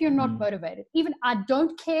 even if you're not motivated, even I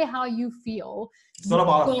don't care how you feel. It's not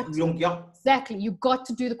about exactly. You got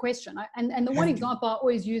to do the question. And the one example I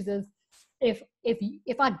always use is if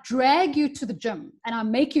I drag you to the gym and I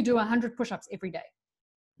make you do 100 push-ups every day,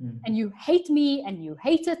 and you hate me and you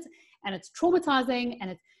hate it and it's traumatizing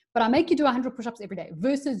but I make you do 100 push-ups every day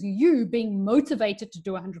versus you being motivated to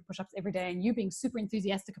do 100 push-ups every day and you being super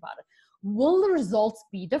enthusiastic about it. Will the results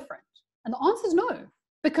be different? And the answer is no,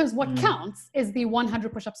 because what counts is the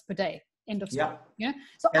 100 push-ups per day. End of story. You know?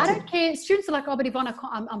 So I don't care. Students are like, oh, but Yvonne,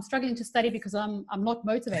 I'm struggling to study because I'm not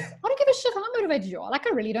motivated. I don't give a shit how motivated you are. Like, I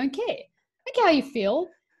really don't care. I don't care how you feel.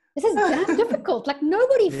 This is damn difficult. Like,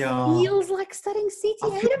 nobody feels like studying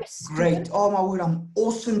CTA. Great. Oh my word, I'm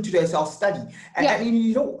awesome today, so I'll study. And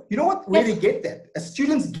you know what? Where they get that?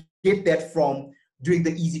 Students get that from doing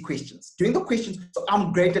the easy questions. Doing the questions. So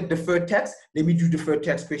I'm great at deferred tax. Let me do deferred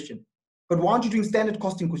tax question. But why aren't you doing standard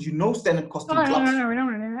costing? Because you know standard costing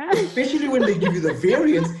clubs. Especially when they give you the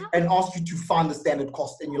variance and ask you to find the standard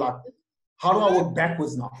cost, and you're like, how do I work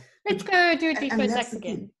backwards now? Let's go do deferred tax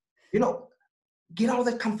again. You know, get out of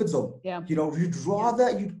that comfort zone. You know,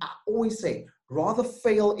 I always say, rather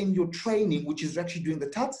fail in your training, which is actually doing the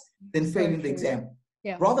TUTS, than fail in the exam.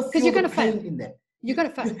 Rather feel the pain in that. You're going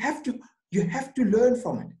to fail. You have to learn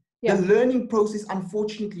from it. The learning process,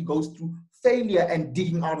 unfortunately, goes through failure and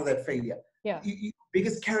digging out of that failure.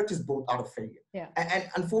 Biggest character is built out of failure. And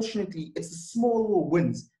unfortunately, it's the small little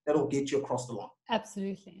wins that'll get you across the line.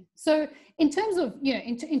 Absolutely. So in terms of, you know,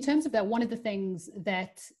 in terms of that, one of the things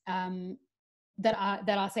that that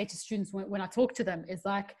I say to students when I talk to them is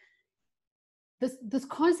like this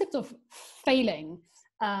concept of failing,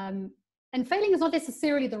 and failing is not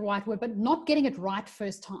necessarily the right word, but not getting it right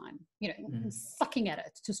first time, you know, and sucking at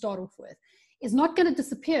it to start off with, is not going to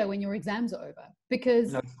disappear when your exams are over,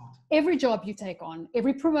 because every job you take on,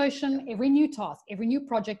 every promotion, every new task, every new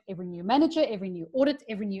project, every new manager, every new audit,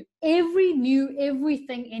 everything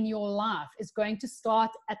in your life is going to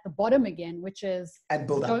start at the bottom again, which is I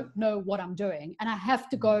don't know what I'm doing. And I have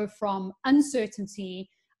to go from uncertainty,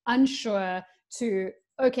 unsure, to,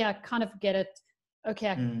 okay, I kind of get it.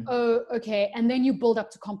 Okay. Okay. And then you build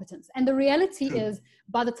up to competence. And the reality is,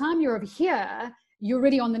 by the time you're over here, you're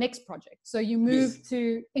already on the next project. So you move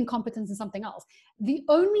to incompetence in something else. The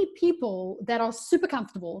only people that are super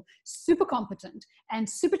comfortable, super competent, and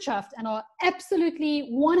super chuffed and are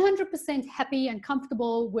absolutely 100% happy and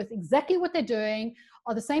comfortable with exactly what they're doing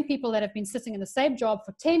are the same people that have been sitting in the same job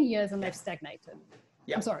for 10 years and they've stagnated.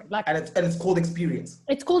 Yeah. I'm sorry. Like, and it's called experience.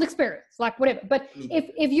 It's called experience, like whatever. But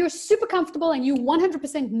if you're super comfortable and you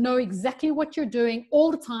 100% know exactly what you're doing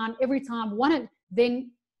all the time, every time,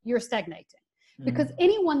 then you're stagnating. Because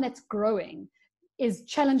anyone that's growing is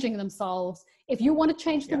challenging themselves. If you want to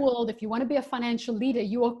change the world, if you want to be a financial leader,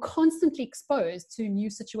 you are constantly exposed to new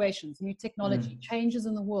situations, new technology, changes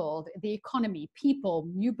in the world, the economy, people,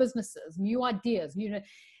 new businesses, new ideas,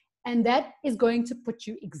 and that is going to put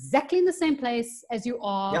you exactly in the same place as you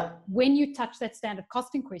are when you touch that standard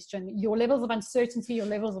costing question. Your levels of uncertainty, your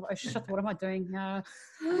levels of, oh shit, what am I doing now?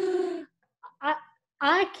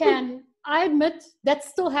 I admit that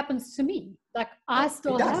still happens to me. Like I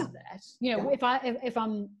still have that,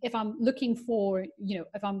 if I'm looking for,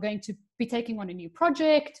 if I'm going to be taking on a new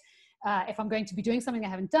project, if I'm going to be doing something I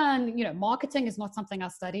haven't done, marketing is not something I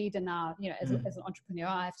studied. And now, as an entrepreneur,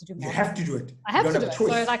 I have to do marketing. You have to do it. I have to do it. So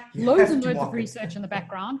like loads and loads of research in the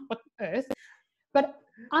background, what on earth? But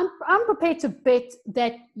I'm prepared to bet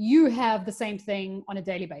that you have the same thing on a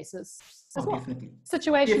daily basis as well. Definitely.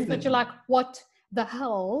 Situations that you're like, what the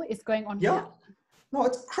hell is going on here? No,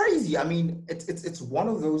 it's crazy. I mean, it's one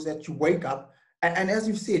of those that you wake up and as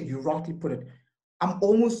you've said, you rightly put it, I'm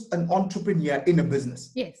almost an entrepreneur in a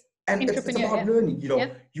business. Yes. And it's about learning,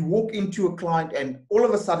 you walk into a client and all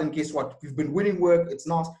of a sudden, guess what? You've been winning work. It's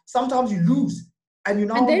nice. Sometimes you lose and you're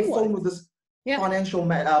now on the phone with this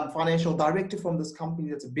financial director from this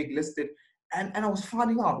company that's a big listed. And I was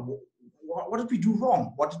finding out, what did we do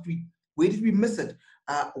wrong? Where did we miss it?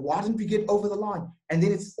 Why didn't we get over the line? And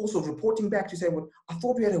then it's also reporting back to say, well, I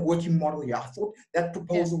thought we had a working model here. I thought that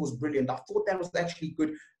proposal was brilliant. I thought that was actually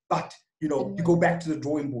good. But, you go back to the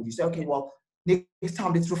drawing board. You say, okay, well, next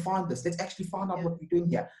time, let's refine this. Let's actually find out what we're doing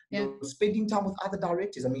here. Spending time with other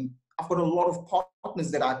directors. I mean, I've got a lot of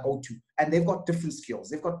partners that I go to, and they've got different skills.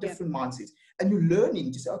 They've got different mindsets. And you're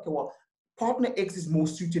learning to say, okay, well, partner X is more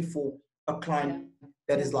suited for a client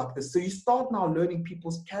that is like this. So you start now learning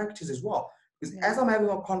people's characters as well. Because as I'm having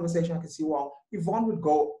a conversation, I can see, well, Yvonne would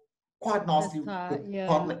go quite nicely with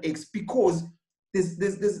partner X because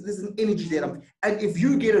there's an energy there. And if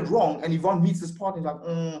you get it wrong and Yvonne meets this partner,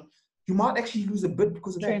 like, you might actually lose a bit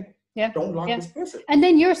because of that. Don't like this person. And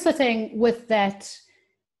then you're sitting with that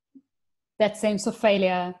sense of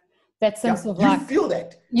failure, that sense of like, you feel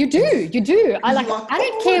that. You do. I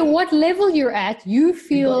don't care what level you're at, you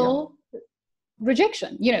feel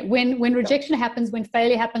rejection. When rejection happens, when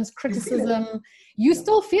failure happens, criticism, you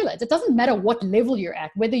still feel it. It doesn't matter what level you're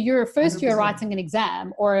at, whether you're a first year writing an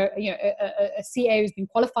exam or a CA who's been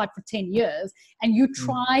qualified for 10 years and you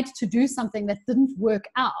tried to do something that didn't work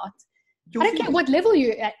out. I don't care what level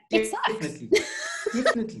you're at. It sucks.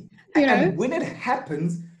 Definitely. And when it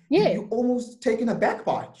happens, you're almost taken aback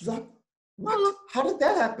by it. You're like, what? How did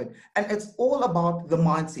that happen? And it's all about the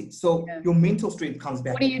mindset. So your mental strength comes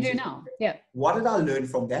back. What do you do now? What did I learn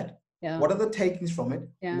from that? What are the takings from it?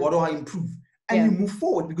 What do I improve? And you move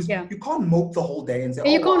forward because you can't mope the whole day and say,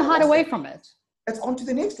 you can't hide away from it. It's on to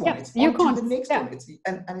the next one. It's on to the next one.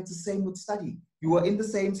 And it's the same with study. You are in the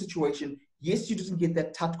same situation. Yes, you didn't get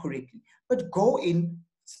that TUT correctly, but go in,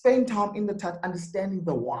 spend time in the TUT, understanding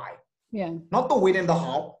the why. Not the when and the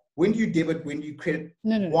how. When do you debit? When do you credit?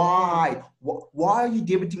 No. Why? Why are you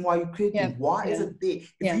debiting? Why are you crediting? Why is it there?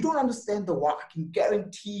 If you don't understand the why, I can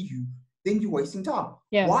guarantee you, then you're wasting time.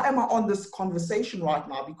 Why am I on this conversation right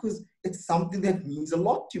now? Because it's something that means a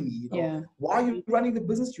lot to me. Why are you running the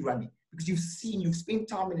business you're running? Because you've spent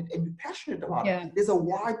time in it and you're passionate about it. There's a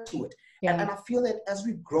why to it. And I feel that as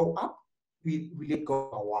we grow up, we let go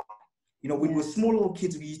of our why. When we were small little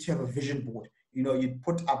kids, we used to have a vision board. You'd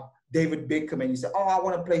put up David Beckham and you say, oh, I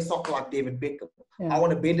want to play soccer like David Beckham. I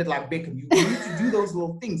want to bend it like Beckham. You need to do those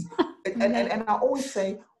little things. And I always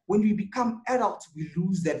say, when we become adults, we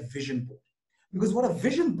lose that vision board. Because what a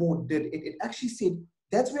vision board did, it actually said,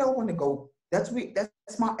 that's where I want to go. That's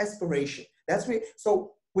my aspiration.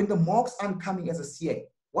 So when the marks aren't coming as a CA,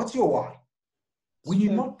 what's your why? When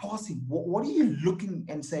you're not passing, what are you looking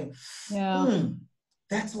and saying,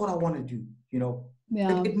 that's what I want to do,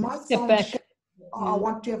 It might sound I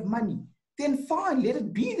want to have money. Then fine, let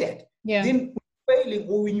it be that. Then when you're failing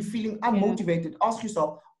or when you're feeling unmotivated, ask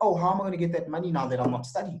yourself, how am I going to get that money now that I'm not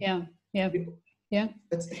studying?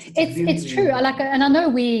 It's true. And I know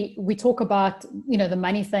we talk about the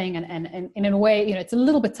money thing and in a way it's a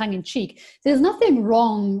little bit tongue in cheek. There's nothing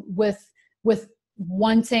wrong with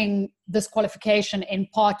wanting this qualification in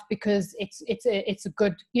part because it's a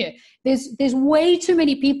good, there's way too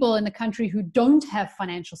many people in the country who don't have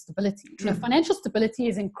financial stability. Financial stability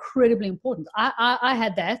is incredibly important. I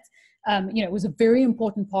had that. It was a very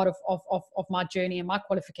important part of my journey, and my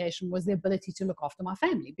qualification was the ability to look after my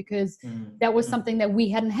family, because that was something that we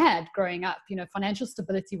hadn't had growing up. Financial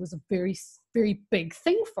stability was a very, very big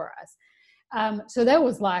thing for us. So that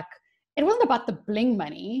was like, it wasn't about the bling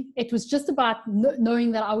money. It was just about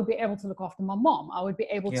knowing that I would be able to look after my mom. I would be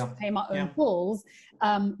able to pay my own bills,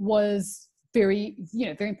 was very,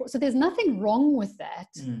 very important. So there's nothing wrong with that.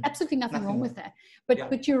 Absolutely nothing wrong with that.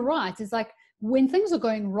 But you're right. It's like, when things are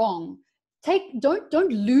going wrong,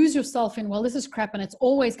 don't lose yourself in, well, this is crap and it's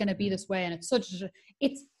always going to be this way. And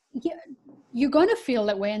you're going to feel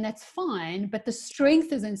that way, and that's fine. But the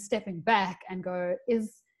strength is in stepping back and go,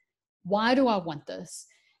 why do I want this?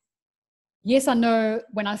 Yes, I know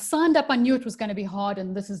when I signed up, I knew it was going to be hard,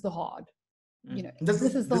 and this is the hard. This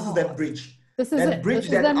is that bridge. This is that it. bridge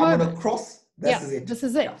This that is I'm going to cross. This is it. This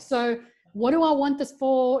is it. Yeah. So what do I want this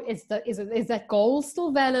for? Is that goal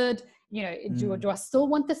still valid? Do I still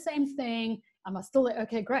want the same thing? Am I still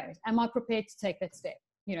okay? Great. Am I prepared to take that step?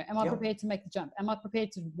 Am I prepared to make the jump? Am I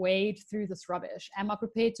prepared to wade through this rubbish? Am I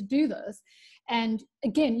prepared to do this? And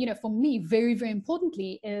again, for me, very, very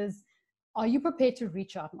importantly is, are you prepared to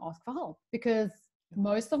reach out and ask for help? Because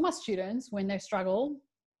most of my students, when they struggle,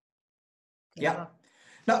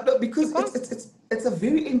 no, because it's a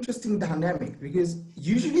very interesting dynamic, because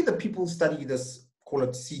usually the people study this, call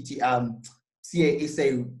it CA,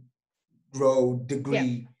 SA, grow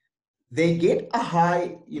degree, they get a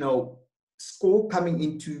high, score coming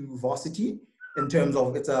into varsity, in terms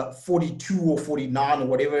of it's a 42 or 49 or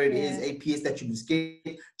whatever it is, APS that you must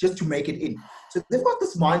get just to make it in. So they've got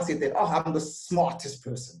this mindset that, I'm the smartest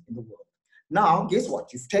person in the world. Now, guess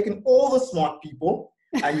what? You've taken all the smart people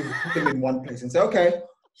and you've put them in one place and say, okay,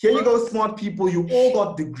 here you go, smart people. You all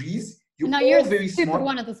got degrees. You're very smart.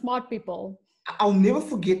 One of the smart people. I'll never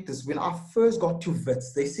forget this. When I first got to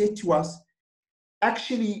WITS, they said to us,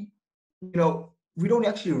 actually, we don't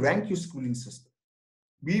actually rank your schooling system.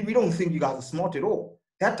 We don't think you guys are smart at all.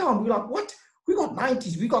 That time we were like, what? We got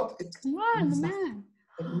 90s. We got it.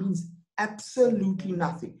 It means absolutely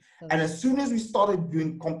nothing. And as soon as we started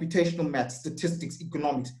doing computational math, statistics,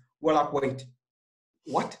 economics, we're like, wait,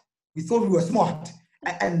 what? We thought we were smart.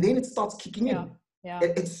 And then it starts kicking in.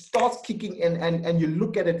 It starts kicking in, and you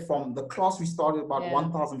look at it from the class we started about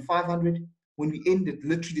 1,500. When we ended,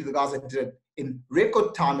 literally the guys that did it in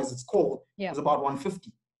record time, as it's called, was about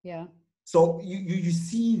 150. So you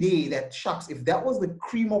see there that, shucks, if that was the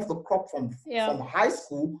cream of the crop from high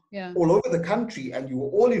school all over the country, and you were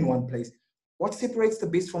all in one place, what separates the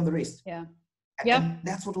best from the rest? And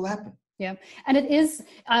that's what will happen. And it is,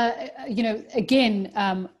 again,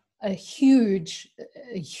 a huge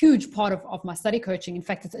part of my study coaching. In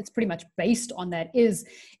fact, it's pretty much based on that, is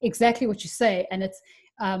exactly what you say. And it's,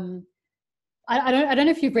 I don't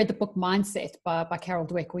know if you've read the book Mindset by Carol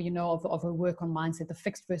Dweck, or of her work on mindset, the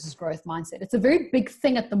fixed versus growth mindset. It's a very big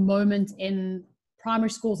thing at the moment in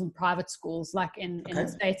primary schools and private schools, like in the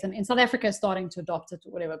States, and in South Africa starting to adopt it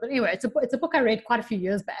or whatever. But anyway, it's a book I read quite a few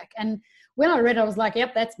years back. And when I read it, I was like,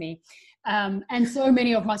 yep, that's me. And so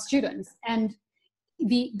many of my students. And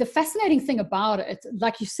the fascinating thing about it,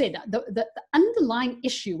 like you said, the underlying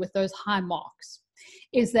issue with those high marks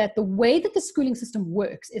is that the way that the schooling system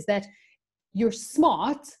works is that you're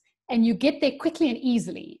smart and you get there quickly and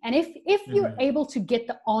easily. And if you're able to get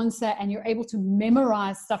the answer and you're able to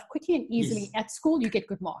memorize stuff quickly and easily at school, you get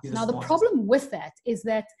good marks. Now, the problem with that is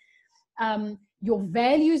that your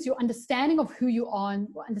values, your understanding of who you are, and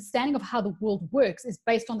understanding of how the world works is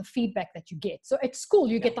based on the feedback that you get. So at school,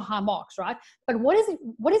 you get the high marks, right? But what is it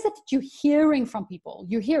that you're hearing from people?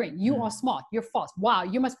 You're hearing, you are smart, you're fast. Wow,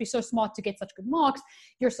 you must be so smart to get such good marks.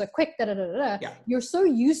 You're so quick, You're so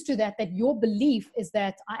used to that your belief is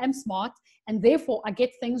that I am smart, and therefore I get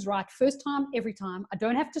things right first time, every time. I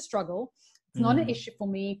don't have to struggle. It's not an issue for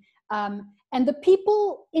me. And the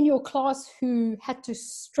people in your class who had to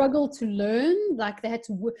struggle to learn, like they had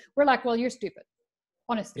to, we're like, well, you're stupid,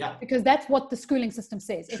 honestly, because that's what the schooling system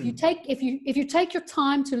says. If you take your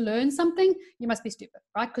time to learn something, you must be stupid,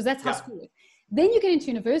 right? Because that's how school is. Then you get into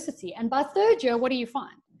university, and by third year, what do you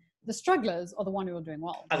find? The strugglers are the ones who are doing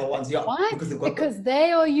well. Are the ones, Why? Because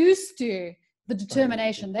they are used to the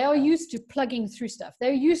determination. They are used to plugging through stuff.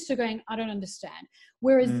 They're used to going, I don't understand.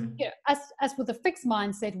 Whereas, as with a fixed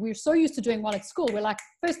mindset, we're so used to doing well at school. We're like,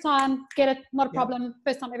 first time, get it, not a problem.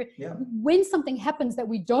 First time, when something happens that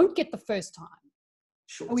we don't get the first time,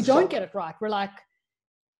 and we don't get it right, we're like,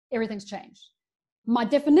 everything's changed. My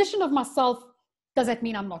definition of myself Does that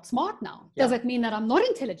mean I'm not smart now? Yeah. Does that mean that I'm not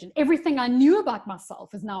intelligent? Everything I knew about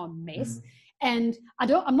myself is now a mess. And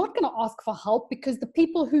I'm not going to ask for help, because the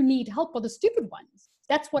people who need help are the stupid ones.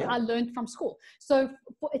 That's what I learned from school. So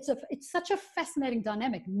it's such a fascinating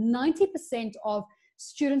dynamic. 90% of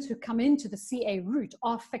students who come into the CA route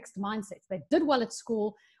are fixed mindsets. They did well at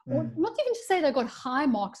school, or not even to say they got high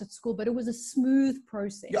marks at school, but it was a smooth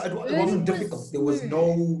process. Yeah, it wasn't difficult. There was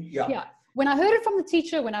no, When I heard it from the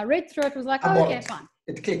teacher, when I read through it, it was like, oh, okay, fine.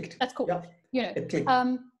 It clicked. That's cool. Yeah. You know, it clicked.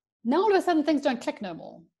 Now all of a sudden things don't click no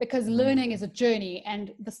more, because learning is a journey,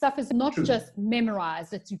 and the stuff is not just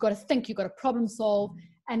memorized. It's, you've got to think, you've got to problem solve,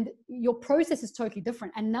 and your process is totally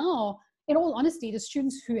different. And now, in all honesty, the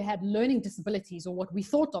students who had learning disabilities, or what we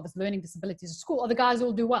thought of as learning disabilities at school, are the guys who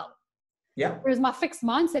will do well. Yeah. Whereas my fixed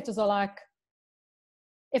mindsetters are like,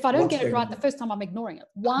 if I don't get it right the first time, I'm ignoring it.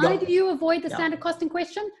 Why do you avoid the standard costing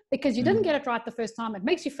question? Because you didn't get it right the first time. It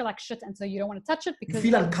makes you feel like shit, and so you don't want to touch it, because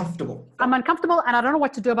you feel uncomfortable. I'm uncomfortable and I don't know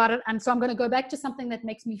what to do about it. And so I'm going to go back to something that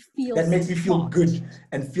makes me feel good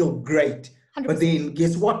and feel great. 100%. But then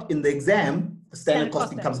guess what? In the exam, the standard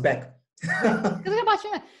costing comes back.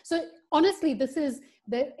 So honestly, this is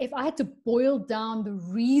if I had to boil down the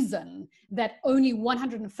reason that only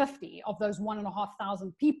 150 of those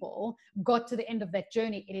 1,500 people got to the end of that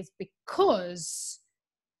journey, it is because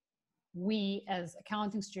we as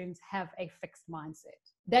accounting students have a fixed mindset.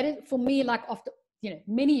 That is, for me, like after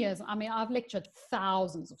many years, I mean, I've lectured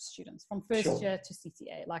thousands of students from first year to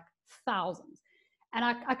CTA, like thousands. And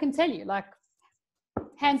I can tell you, like,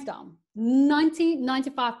 hands down,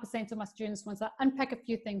 95% of my students, once I unpack a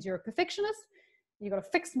few things, you're a perfectionist, you've got a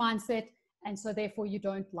fixed mindset, and so therefore you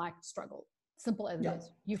don't like struggle. Simple as it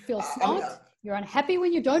is. You feel smart, you're unhappy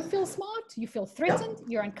when you don't feel smart, you feel threatened,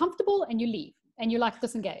 you're uncomfortable, and you leave. And you like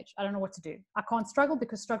disengage. I don't know what to do. I can't struggle,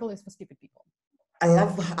 because struggle is for stupid people. I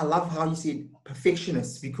love how you said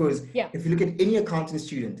perfectionist, because if you look at any accounting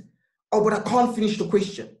student, but I can't finish the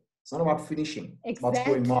question. It's not about finishing. It's about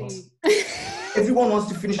scoring marks. Everyone wants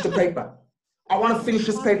to finish the paper. I want to finish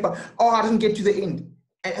this paper. I didn't get to the end.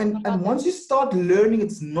 And once you start learning,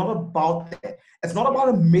 it's not about that. It's not about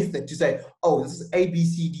a method to say, this is A, B,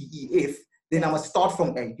 C, D, E, F. Then I must start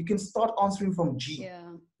from A. You can start answering from G.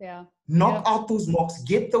 Knock out those marks.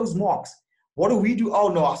 Get those marks. What do we do? Oh,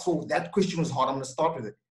 no, I saw that question was hard. I'm going to start with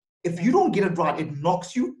it. If you don't get it right, it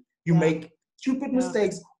knocks you. You make stupid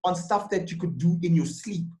mistakes on stuff that you could do in your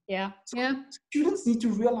sleep. Students need to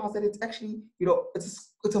realize that it's actually,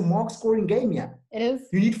 it's a mark scoring game here. It is.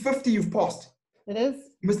 You need 50, you've passed. It is.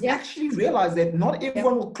 You must actually realize that not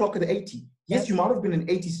everyone will clock at 80. Yes, you might have been an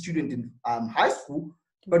 80 student in high school,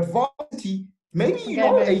 but varsity, maybe you're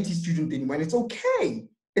not an 80 student anymore, and it's okay.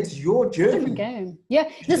 It's your journey. Game. Yeah,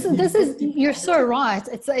 this is you're so right.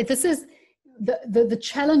 This is the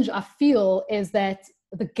challenge I feel, is that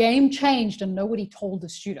the game changed and nobody told the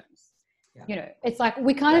students. It's like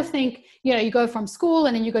we kind of think, you go from school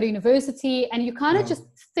and then you go to university, and you kind of just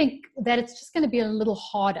think that it's just going to be a little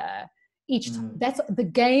harder each time. That's the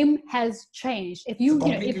game has changed. If you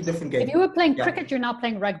different game. If you were playing cricket, you're now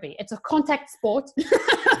playing rugby. It's a contact sport.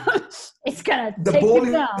 It's gonna the take ball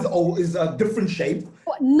you down. is a different shape.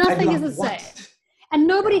 Nothing is the same. And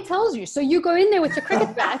nobody tells you. So you go in there with your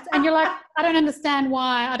cricket bat and you're like, I don't understand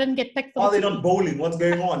why I didn't get picked. Are they not bowling? What's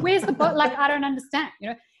going on? Where's the ball? Like, I don't understand,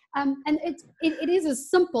 and it is as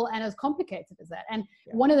simple and as complicated as that. And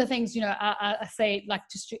one of the things, I say, like,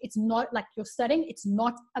 it's not like you're studying. It's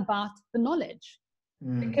not about the knowledge,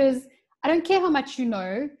 because I don't care how much you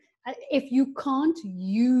know, if you can't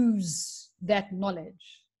use that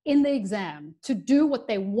knowledge in the exam to do what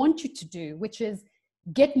they want you to do, which is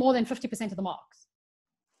get more than 50% of the marks.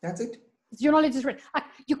 That's it. Your knowledge is written.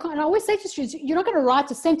 You can't. I always say to students, you're not going to write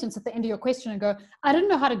a sentence at the end of your question and go, I didn't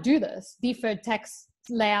know how to do this, deferred tax,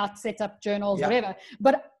 layout, setup, journals, whatever.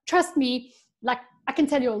 But trust me, like, I can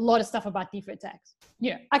tell you a lot of stuff about deferred tax.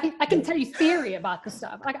 I can tell you theory about the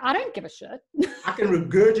stuff. Like, I don't give a shit. I can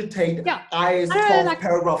regurgitate IS 12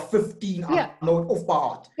 paragraph 15. I know it off by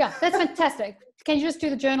heart. Yeah, that's fantastic. Can you just do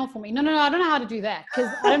the journal for me? No, I don't know how to do that,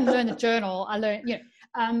 because I didn't learn the journal. I learned,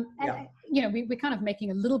 we're kind of making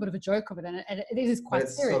a little bit of a joke of it, and it is quite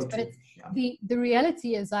serious. But it's the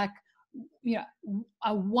reality is, like,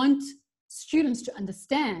 I want students to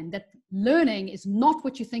understand that learning is not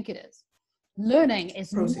what you think it is. Learning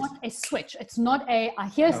is not a switch. It's not I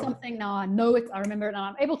hear something, now I know it, I remember it, and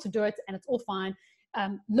I'm able to do it, and it's all fine.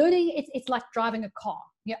 Learning, it's like driving a car.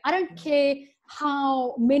 I don't care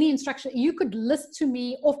how many instructions, you could list to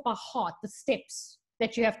me off by heart the steps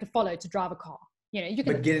that you have to follow to drive a car. You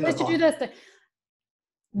can first to do this.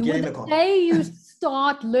 The day you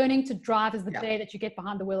start learning to drive is the day that you get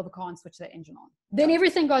behind the wheel of a car and switch that engine on. Then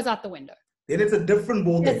everything goes out the window. Then it's a different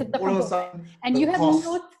ball game. All of a sudden, and you have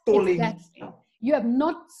not you have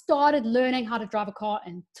not started learning how to drive a car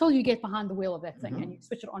until you get behind the wheel of that thing and you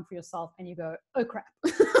switch it on for yourself and you go, oh crap.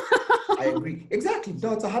 I agree. Exactly.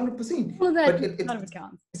 No, it's 100%. All of that, but none of it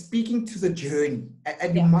counts. Speaking to the journey,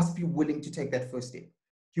 and you must be willing to take that first step.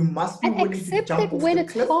 You must be willing to jump off the cliff. When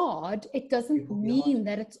it's hard, it doesn't mean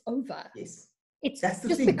that it's over. Yes. That's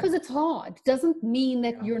the thing. Because it's hard doesn't mean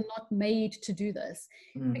that you're not made to do this.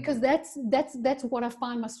 Because that's what I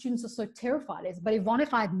find my students are so terrified is. But Yvonne,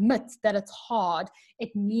 if I admit that it's hard,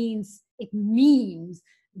 it means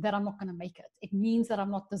that I'm not going to make it. It means that I'm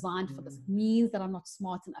not designed for this. It means that I'm not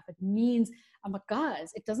smart enough. It means, I'm like,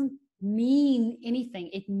 guys, it doesn't mean anything.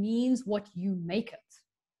 It means what you make it.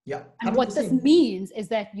 Yeah. 100%. And what this means is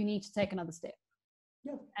that you need to take another step.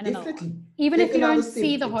 Yeah, and definitely. Even if you don't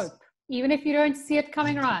see the hope, even if you don't see it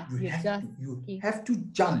coming right, you have to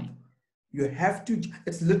jump. You have to.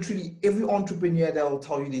 It's literally every entrepreneur that will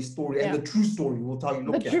tell you their story and the true story will tell you,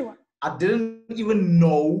 look, I didn't even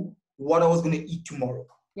know what I was going to eat tomorrow.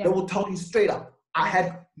 They will tell you straight up, I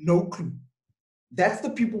had no clue. That's the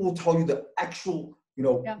people who will tell you the actual,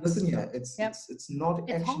 listen here, it's not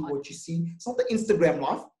actually what you see. It's not the Instagram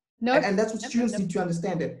life. No. And that's what students need to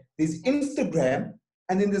understand, that there's Instagram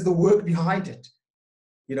and then there's the work behind it.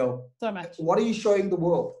 So much. What are you showing the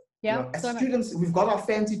world? Yeah. As students, we've got our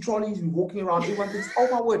fancy trolleys, we're walking around, everyone thinks, oh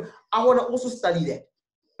my word, I want to also study that.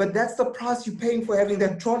 But that's the price you're paying for having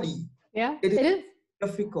that trolley. Yeah, it is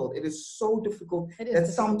difficult. It is so difficult that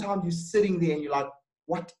sometimes you're sitting there and you're like,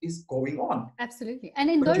 what is going on? Absolutely. And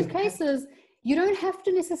in those cases, you don't have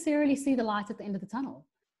to necessarily see the light at the end of the tunnel,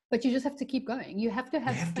 but you just have to keep going. You have to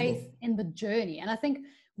have faith in the journey. And I think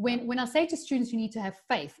when I say to students, you need to have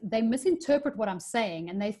faith, they misinterpret what I'm saying.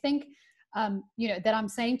 And they think, that I'm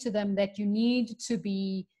saying to them that you need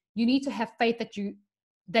to have faith that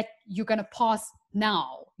you're going to pass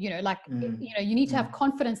now, you need to have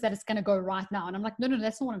confidence that it's going to go right now. And I'm like, no,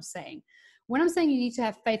 that's not what I'm saying. When I'm saying you need to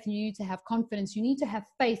have faith and you need to have confidence, you need to have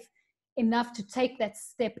faith enough to take that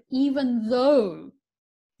step, even though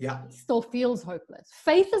it still feels hopeless.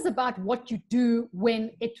 Faith is about what you do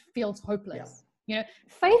when it feels hopeless.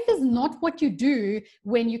 Faith is not what you do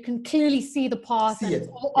when you can clearly see the path and it's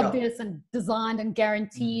all obvious and designed and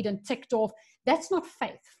guaranteed and ticked off. That's not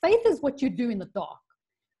faith. Faith is what you do in the dark.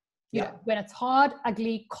 When it's hard,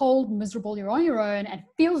 ugly, cold, miserable, you're on your own and it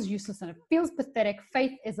feels useless and it feels pathetic.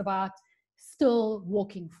 Faith is about still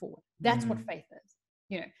walking forward. That's what faith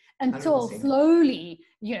is, until 100%. Slowly,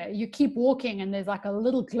 you keep walking and there's like a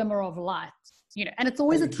little glimmer of light, and it's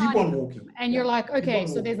always a tiny, keep on walking. And you're like, okay,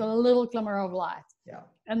 so there's a little glimmer of light. Yeah.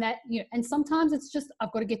 And that, and sometimes it's just,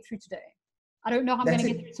 I've got to get through today. I don't know how I'm going to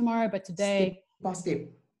get through tomorrow, but today, step by step,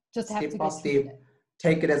 just have step to by step,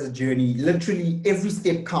 take it as a journey. Literally every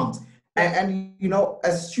step counts. And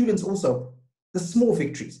as students also, the small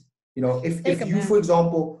victories, if you, for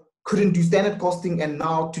example, couldn't do standard costing and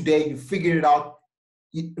now today you figured it out,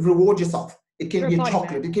 you reward yourself. It can be a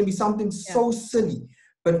chocolate. It can be something so silly,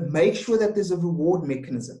 but make sure that there's a reward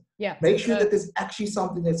mechanism. Yeah. Make sure that there's actually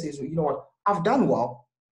something that says, you know what, I've done well,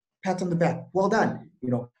 pat on the back, well done,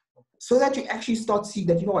 so that you actually start seeing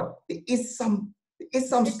that, there is some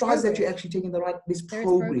strides that you're actually taking there's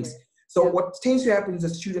progress. So what tends to happen is that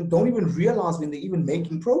students don't even realize when they're even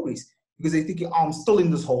making progress because they're thinking, I'm still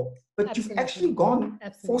in this hole. But you've actually gone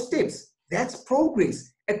 4 steps. That's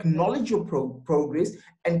progress. Acknowledge your progress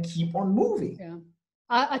and keep on moving. Yeah,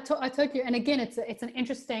 I totally. And again, it's an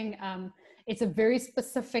interesting, it's a very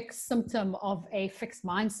specific symptom of a fixed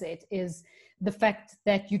mindset is the fact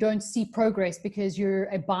that you don't see progress because you're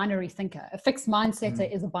a binary thinker. A fixed mindsetter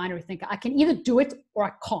is a binary thinker. I can either do it or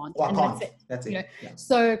I can't. Or I can't. That's it. Yeah.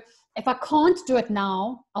 So if I can't do it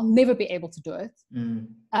now, I'll never be able to do it.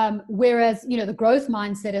 Whereas, the growth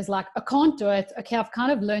mindset is like, I can't do it. Okay, I've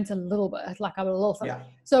kind of learned a little bit, like I will a little something. Yeah.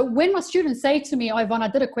 So when my students say to me, oh, Yvonne, I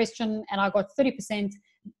did a question and I got 30%,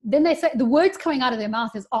 then they say, the words coming out of their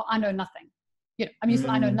mouth is, oh, I know nothing. I'm used to,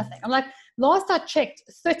 I know nothing. I'm like, last I checked,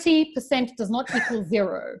 30% does not equal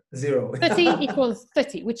 0. 30 equals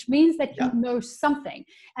 30, which means that you know something.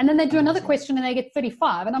 And then they do another question and they get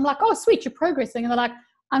 35. And I'm like, oh, sweet, you're progressing. And they're like,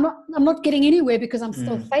 I'm not getting anywhere because I'm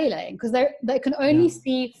still failing, because they can only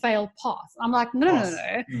see fail pass. I'm like,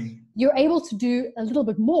 no. You're able to do a little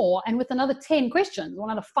bit more. And with another 10 questions, or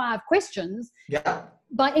another 5 questions,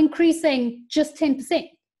 by increasing just 10%,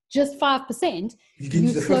 just 5%, you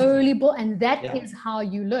slowly build, and that is how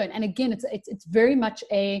you learn. And again, it's very much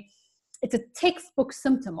it's a textbook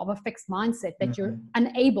symptom of a fixed mindset that you're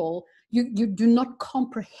unable, you do not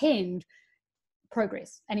comprehend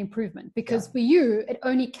progress and improvement, because for you, it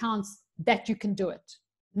only counts that you can do it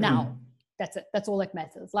now. That's it. That's all that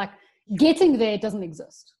matters. Like getting there doesn't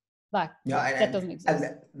exist. Like that doesn't exist.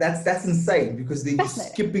 And that's insane, because then you're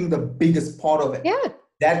skipping the biggest part of it.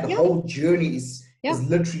 Yeah. The whole journey is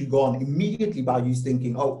literally gone immediately by you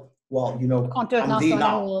thinking, oh, well, you know, can't do it I'm now, there so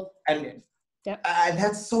now. And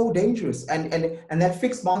that's so dangerous. And that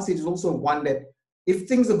fixed mindset is also one that if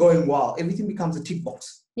things are going well, everything becomes a tick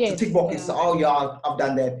box. Yes. It's a tick box. It's, oh yeah, I've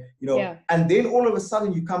done that, you know. And then all of a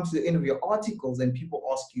sudden you come to the end of your articles and people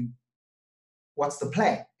ask you, what's the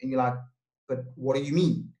plan? And you're like, but what do you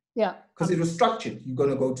mean? Yeah. Because it was structured. You're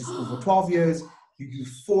going to go to school for 12 years, you do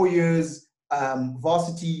 4 years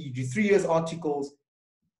varsity, you do 3 years articles,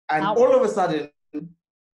 and all of a sudden,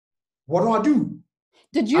 what do I do?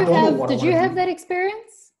 Did you have that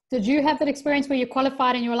experience? Did you have that experience where you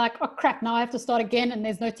qualified and you were like, oh crap, now I have to start again, and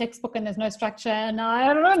there's no textbook and there's no structure, and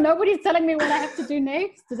I don't know, nobody's telling me what I have to do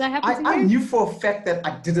next? Does that happen to you? I knew for a fact that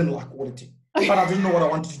I didn't like auditing, but I didn't know what I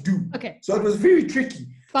wanted to do. Okay. So it was very tricky.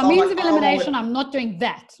 By means of elimination, I'm not doing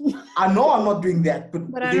that. I know I'm not doing that, but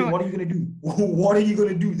then what are you going to do? What are you going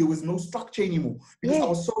to do? There was no structure anymore, because I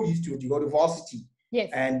was so used to it. You go to varsity,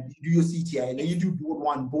 and you do your CTA, and then you do board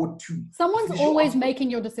 1, board 2. Someone's always making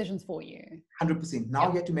your decisions for you. 100%. Now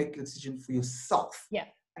you have to make a decision for yourself. Yeah.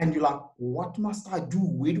 And you're like, what must I do?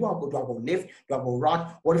 Where do I go? Do I go left? Do I go right?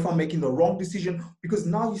 What if I'm making the wrong decision? Because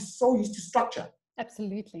now you're so used to structure.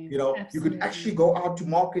 Absolutely. You know, you could actually go out to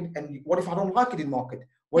market, and what if I don't like it in market?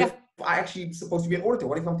 What if I actually supposed to be an auditor?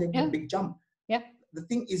 What if I'm taking a big jump? Yeah. The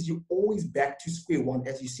thing is, you're always back to square one,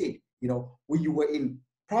 as you said. You know, when you were in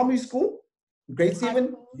primary school, grade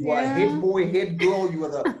 7, you were a head boy, head girl. You were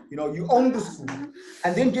the, you know, you owned the school.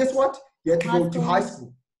 And then guess what? You had to go to high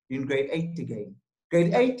school in grade 8 again.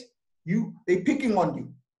 Grade 8, they're picking on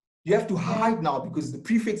you. You have to hide now because the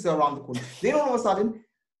prefects are around the corner. Then all of a sudden,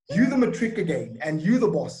 you the matric again, and you the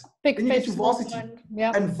boss. Then you get to varsity.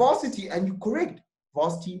 And varsity, and you're correct.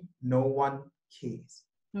 Varsity, no one cares.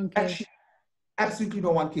 Okay. Actually, absolutely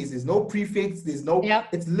no one cares. There's no prefects. There's no.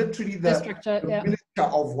 It's literally the miniature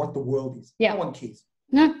of what the world is. No one cares.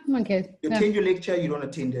 No one cares. You attend your lecture. You don't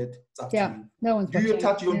attend it. It's up to you. No one's do your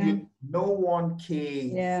touch. You don't do it. No one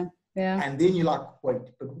cares. Yeah. And then you're like, wait,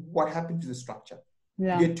 but what happened to the structure?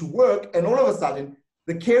 Yeah. You get to work, and all of a sudden,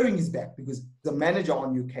 the caring is back because the manager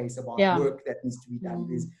on your case about work that needs to be done.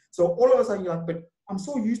 So all of a sudden, you're like, but I'm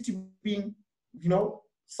so used to being, you know,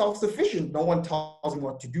 self-sufficient. No one tells me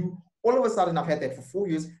what to do. All of a sudden, I've had that for 4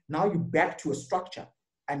 years. Now you're back to a structure.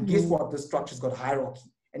 And guess what? The structure's got hierarchy.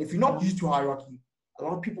 And if you're not used to hierarchy, a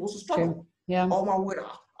lot of people also struggle. Yeah. Oh my word,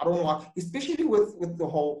 I don't like, especially with the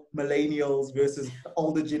whole millennials versus the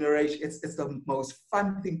older generation. It's the most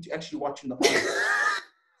fun thing to actually watch in the office.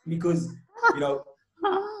 Because, you know,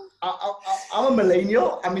 I'm a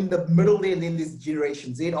millennial. I'm in the middle there, and then there's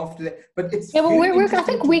Generation Z after that. But it's I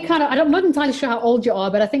think we kind of, I'm not entirely sure how old you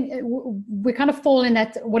are, but I think we kind of fall in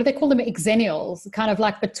that, what do they call them, exennials, kind of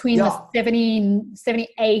like between the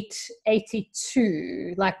 78,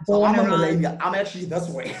 82, like born I'm a millennial. I'm actually this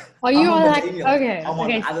way. Are you like, okay. I'm on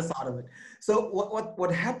the other side of it. So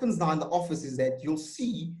what happens now in the office is that you'll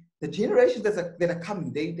see the generations that are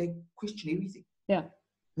coming, they question everything. Yeah.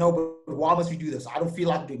 No, but why must we do this? I don't feel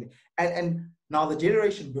like doing it. And now the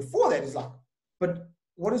generation before that is like, but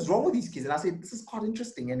what is wrong with these kids? And I said, this is quite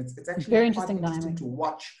interesting. And it's actually very quite interesting to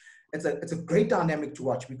watch. It's a great dynamic to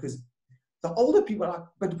watch because the older people are like,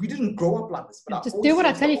 but we didn't grow up like this. But just do what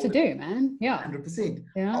I tell you to do, man. Yeah. 100%.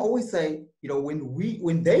 Yeah. I always say, you know,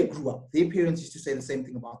 when they grew up, their parents used to say the same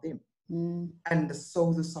thing about them. And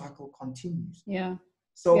so the cycle continues. Yeah.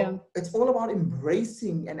 So it's all about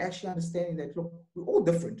embracing and actually understanding that, look, we're all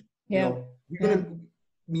different. Yeah. You know,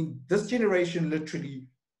 I mean, this generation literally,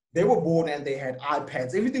 they were born and they had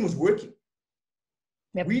iPads. Everything was working.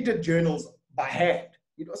 Yep. We did journals by hand.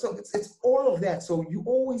 You know, so it's all of that. So you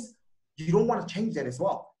don't want to change that as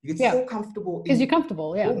well. You get so comfortable. Because you're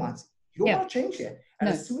comfortable, You don't want to change that. And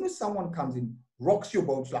as soon as someone comes in, rocks your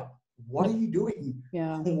boat, like, what are you doing?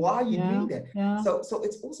 Yeah. Why are you doing that? Yeah. So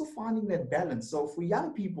it's also finding that balance. So for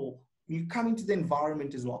young people, you come into the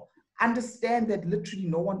environment as well. Understand that literally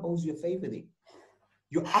no one owes you a favor there.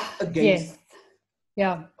 You're up against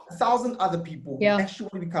 1,000 other people who actually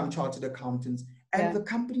want to become chartered accountants. And the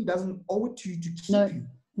company doesn't owe it to you to keep you.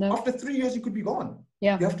 No. After 3 years, you could be gone.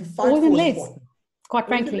 Yeah. You have to fight even for less. spot. Quite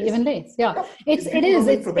frankly, even less. Yeah.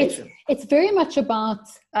 It's very much about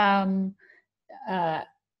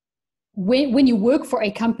when you work for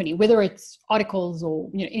a company, whether it's articles or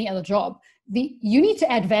any other job, you need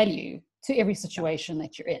to add value to every situation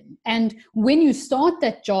that you're in. And when you start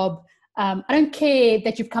that job, I don't care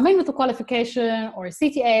that you've come in with a qualification or a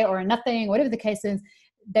CTA or a nothing, whatever the case is.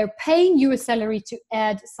 They're paying you a salary to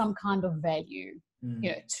add some kind of value,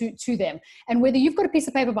 to them. And whether you've got a piece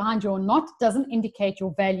of paper behind you or not doesn't indicate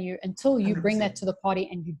your value until you 100%. bring that to the party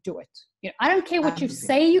and you do it. I don't care what 100%. you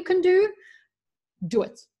say you can do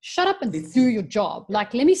it. Shut up and do your job.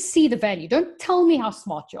 Like, let me see the value. Don't tell me how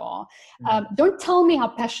smart you are. Don't tell me how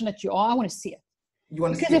passionate you are. I want to see it.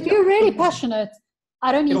 Because if you're really passionate,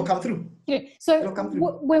 I don't need. It'll come through. So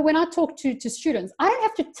when I talk to students, I don't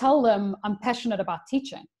have to tell them I'm passionate about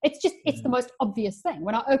teaching. It's the most obvious thing.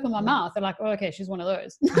 When I open my mouth, they're like, oh, okay, she's one of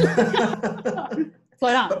those.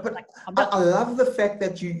 Slow down. But I love the fact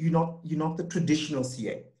that you're not the traditional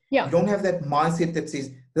CA. Yeah. You don't have that mindset that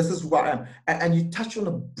says, this is who I am. And you touch on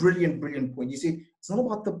a brilliant point. You say, it's not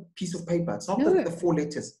about the piece of paper. It's not the 4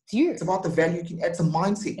 letters. It's about the value you can add. It's a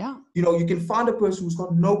mindset. Yeah. You can find a person who's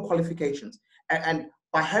got no qualifications. And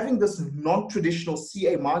by having this non-traditional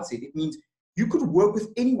CA mindset, it means you could work with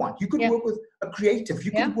anyone. You could work with a creative.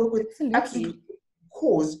 You could work with absolutely,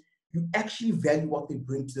 because you actually value what they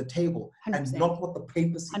bring to the table 100%. And not what the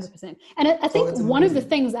paper says. 100%. And I think one of the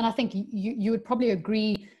things, and I think you would probably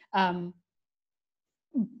agree,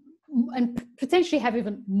 and potentially have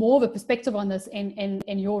even more of a perspective on this in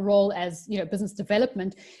your role as business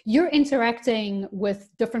development, you're interacting with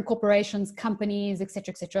different corporations, companies,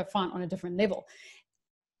 etc., fine, on a different level.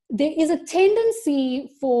 There is a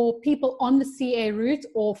tendency for people on the CA route,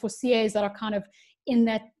 or for CAs that are kind of in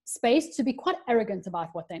that space, to be quite arrogant about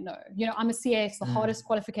what they know. I'm a CA, it's the hardest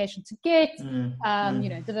qualification to get,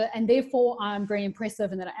 and therefore I'm very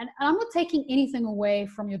impressive. And I'm not taking anything away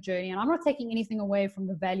from your journey, and I'm not taking anything away from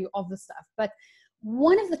the value of the stuff. But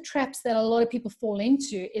one of the traps that a lot of people fall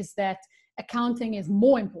into is that accounting is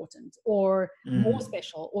more important or more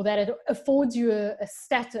special, or that it affords you a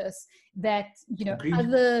status that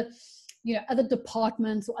other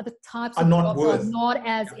departments or other types of jobs are not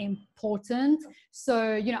as important.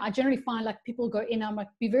 So, I generally find like people go in, I'm like,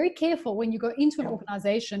 be very careful when you go into an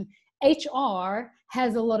organization. HR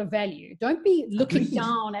has a lot of value. Don't be looking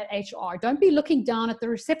down at HR. Don't be looking down at the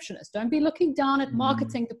receptionist. Don't be looking down at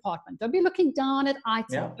marketing department. Don't be looking down at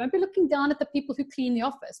IT. Don't be looking down at the people who clean the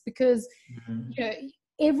office, because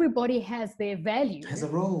everybody has their value. Has a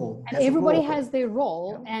role. And everybody has their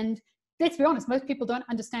role. And let's be honest, most people don't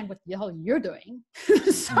understand what the hell you're doing. So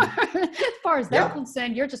as far as they're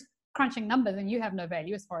concerned, you're just crunching numbers and you have no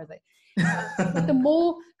value as far as they. But the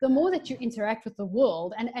more that you interact with the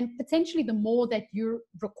world, and potentially the more that you're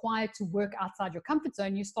required to work outside your comfort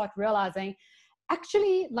zone, you start realizing,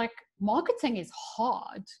 actually, like, marketing is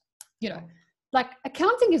hard. Like,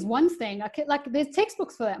 accounting is one thing. Like there's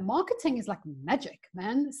textbooks for that. Marketing is like magic,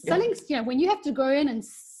 man. Selling, when you have to go in and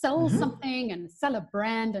sell something and sell a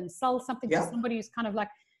brand and sell something to somebody who's kind of like,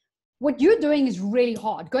 what you're doing is really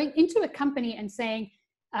hard. Going into a company and saying,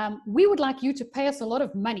 we would like you to pay us a lot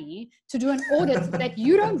of money to do an audit that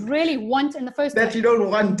you don't really want in the first place. That you don't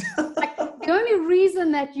want. Like, the only reason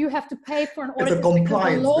that you have to pay for an audit is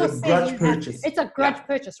compliance, the law it's a grudge purchase. It's a grudge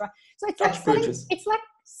purchase, right? So it's like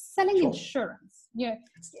selling insurance.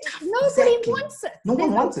 Nobody wants it. No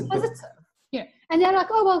one wants it. Positive. And they're like,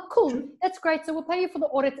 oh, well, cool. That's great. So we'll pay you for the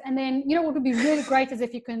audit. And then, what would be really great is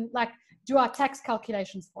if you can, like, do our tax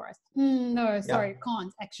calculations for us. No, sorry,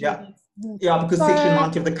 can't actually. Because Section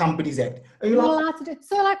 90 of the Companies Act. You're not allowed to do it.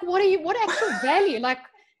 So, like, what actual value? Like,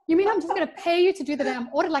 you mean I'm just going to pay you to do the damn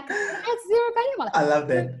audit? Like, that's zero value. I love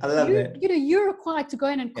that. You're required to go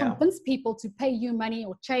in and convince people to pay you money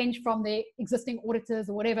or change from their existing auditors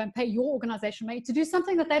or whatever and pay your organization money to do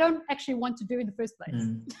something that they don't actually want to do in the first place.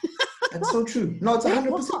 That's so true. No, it's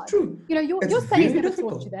 100% true. Your studies never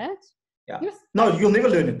taught you that. No, you'll never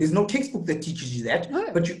learn it. There's no textbook that teaches you that.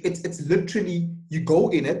 No. But it's literally, you go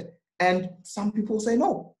in it, and some people say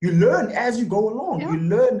no. You learn as you go along. You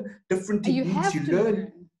learn different techniques.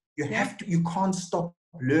 You can't stop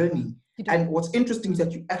learning. And what's interesting is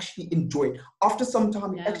that you actually enjoy it. After some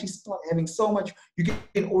time, you actually start having so much, you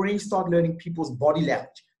can already start learning people's body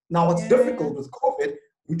language. Now, what's difficult with COVID,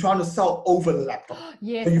 we're trying to sell over the laptop.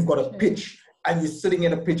 So you've got a pitch, and you're sitting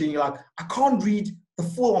in a pitch, and you're like, I can't read the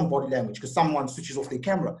full-on body language because someone switches off their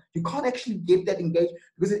camera. You can't actually get that engaged,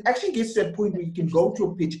 because it actually gets to that point where you can go to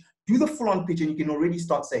a pitch, do the full-on pitch, and you can already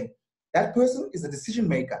start saying, that person is the decision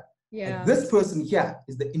maker. And this person here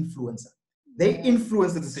is the influencer. They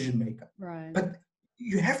influence the decision maker. Right. But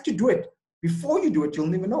you have to do it. Before you do it, you'll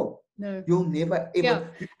never know. No. You'll never ever.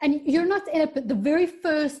 And you're not in it, but the very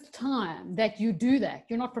first time that you do that,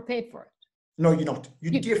 you're not prepared for it. No, you're not.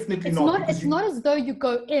 You're definitely not. It's not as though you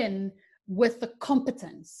go in with the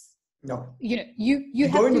competence. No. You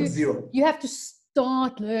have to, with zero. You have to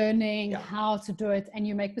start learning how to do it, and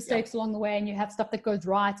you make mistakes along the way, and you have stuff that goes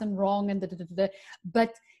right and wrong and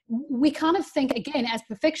but we kind of think, again, as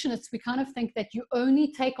perfectionists, we kind of think that you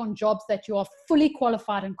only take on jobs that you are fully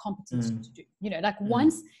qualified and competent to do. You know, like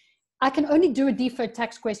once I can only do a deferred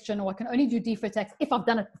tax question, or I can only do deferred tax if I've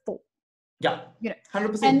done it before. Yeah, you know,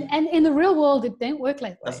 100%. And in the real world, it don't work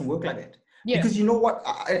like that. Doesn't work like that. Because you know what,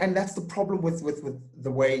 and that's the problem with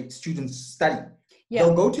the way students study.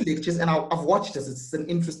 They'll go to lectures, and I've watched this. It's an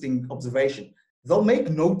interesting observation. They'll make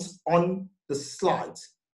notes on the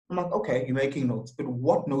slides. I'm like, okay, you're making notes, but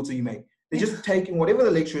what notes are you making? They're just taking whatever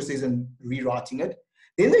the lecturer says and rewriting it.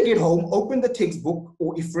 Then they get home, open the textbook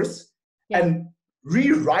or IFRS, and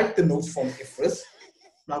rewrite the notes from IFRS.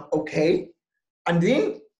 I'm like, okay. And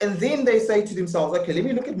then they say to themselves, okay, let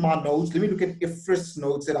me look at my notes. Let me look at IFRS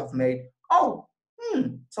notes that I've made. Oh,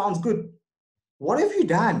 sounds good. What have you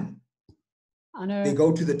done? I know. They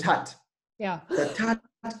go to the TAT. Yeah. The TAT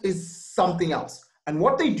is something else. And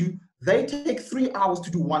what they do, they take 3 hours to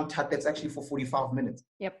do one TAT that's actually for 45 minutes.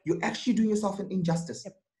 Yep. You're actually doing yourself an injustice.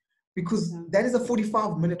 Yep. Because that is a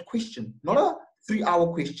 45-minute question, not a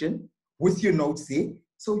 3-hour question with your notes there.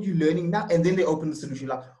 So you're learning that. And then they open the solution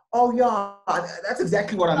like, oh yeah, that's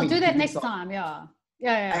exactly what I mean. I'll do that next time, Yeah.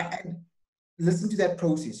 And listen to that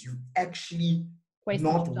process. You actually Wasted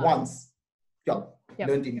not once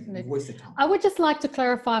learned anything, wasted time. I would just like to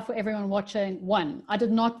clarify for everyone watching, 1, I did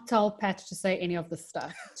not tell Pat to say any of this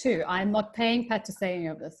stuff. 2, I'm not paying Pat to say any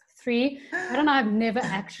of this. 3, Pat and I have never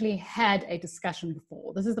actually had a discussion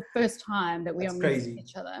before. This is the first time that we are meeting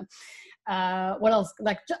each other. What else?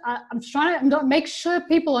 Like, I'm trying to make sure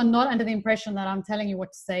people are not under the impression that I'm telling you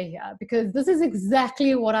what to say here, because this is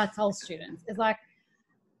exactly what I tell students. It's like,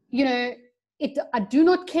 you know, I do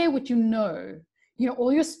not care what you know. You know,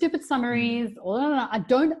 all your stupid summaries,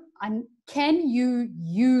 can you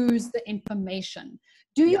use the information?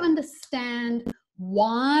 Do you understand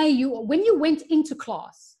why when you went into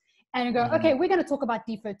class and you go, okay, we're going to talk about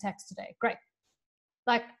deferred tax today. Great.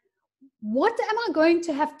 Like, what am I going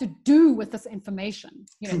to have to do with this information?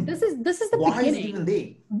 You know, this is the Why beginning. Is it even there?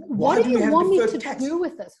 What do you want me to do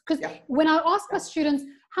with this? Because when I ask my students,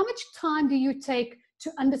 how much time do you take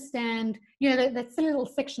to understand, you know, that silly little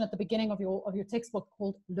section at the beginning of your textbook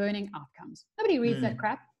called learning outcomes? Nobody reads that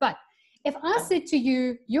crap. But if I said to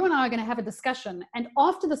you, you and I are going to have a discussion, and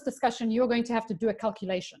after this discussion, you're going to have to do a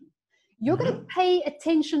calculation. You're going to pay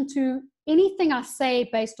attention to anything I say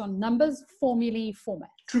based on numbers, formulae, format.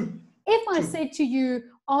 True. If I said to you,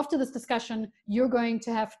 after this discussion, you're going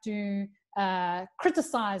to have to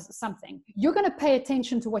criticize something, you're going to pay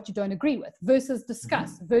attention to what you don't agree with versus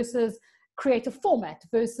discuss versus create a format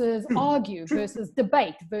versus argue versus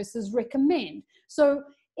debate versus recommend. So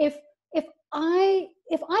if I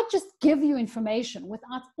just give you information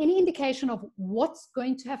without any indication of what's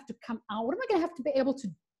going to have to come out, what am I going to have to be able to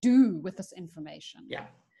do with this information? Yeah.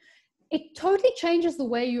 It totally changes the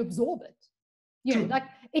way you absorb it. You know, like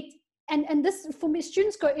it. And this, for me,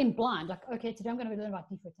 students go in blind, like, okay, today I'm going to be learning about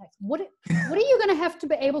deferred tax. What are you going to have to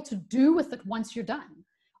be able to do with it once you're done?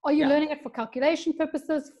 Are you learning it for calculation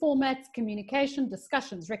purposes, formats, communication,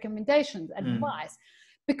 discussions, recommendations, advice?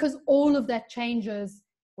 Because all of that changes,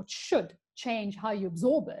 or should change, how you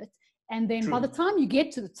absorb it. And then by the time you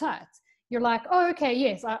get to the TAT, you're like, oh, okay,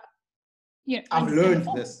 yes, I've learned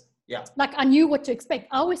this. Yeah. Like, I knew what to expect.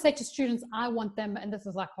 I always say to students, I want them, and this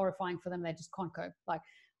is like horrifying for them, they just can't cope. Like,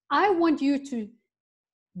 I want you to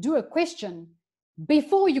do a question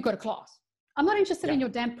before you go to class. I'm not interested in your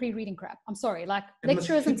damn pre-reading crap. I'm sorry. Like,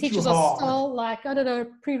 lecturers and teachers are still like, I don't know,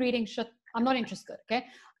 pre-reading shit. I'm not interested. Okay.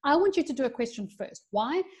 I want you to do a question first.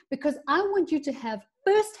 Why? Because I want you to have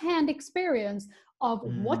first-hand experience of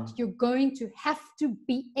what you're going to have to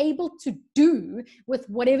be able to do with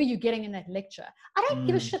whatever you're getting in that lecture. I don't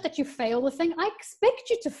give a shit that you fail the thing. I expect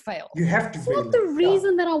you to fail. You have to fail. That's not the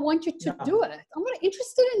reason that I want you to do it. I'm not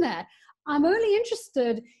interested in that. I'm only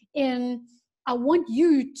interested in, I want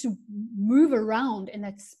you to move around in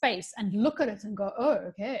that space and look at it and go, oh,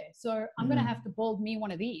 okay, so I'm going to have to build me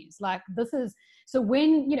one of these. Like, this is, so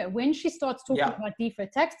when she starts talking about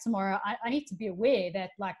deferred tax tomorrow, I need to be aware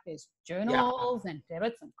that, like, there's journals and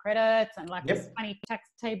debits and credits and like this funny tax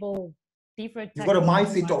table, deferred tax. You've got a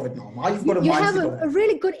mindset of it now. You have a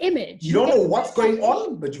really good image. You don't know what's going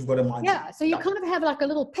on, but you've got a mindset. Yeah, so you kind of have like a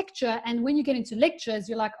little picture, and when you get into lectures,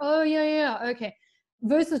 you're like, oh, okay.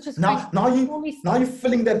 Versus just now you're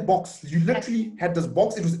filling that box. You literally had this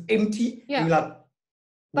box, it was empty. Yeah. And you're like,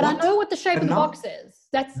 but I know what the shape of the box is.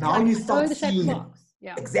 That's now like, you start the shape seeing of the it. box.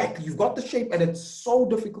 Yeah. Exactly. You've got the shape, and it's so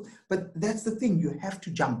difficult. But that's the thing, you have to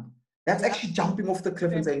jump. That's actually jumping off the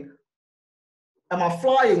cliff and saying, Am I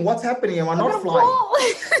flying? What's happening? Am I I'm not gonna flying? fall.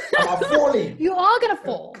 Am I falling? You are gonna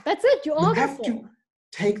fall. That's it. You You are gonna have fall. to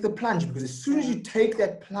take the plunge, because as soon as you take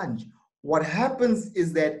that plunge, what happens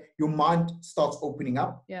is that your mind starts opening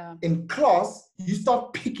up. Yeah. In class, you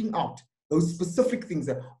start picking out those specific things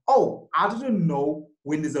that, oh, I didn't know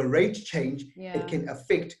when there's a rate change, it can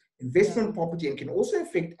affect investment property and can also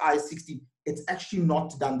affect I-60. It's actually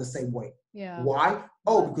not done the same way. Yeah. Why?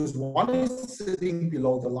 Oh, because one is sitting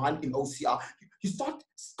below the line in OCR. You start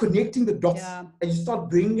connecting the dots and you start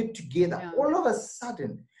bringing it together. All of a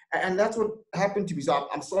sudden, and that's what happened to me. So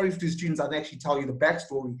I'm sorry if the students, I didn't actually tell you the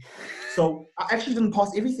backstory. So I actually didn't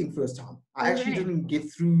pass everything first time. I actually didn't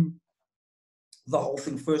get through the whole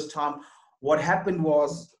thing first time. What happened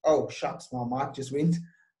was, oh shucks, my mic just went.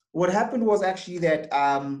 What happened was actually that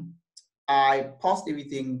I passed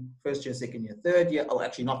everything first year, second year, third year. Oh,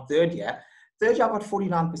 actually not third year. Third year I got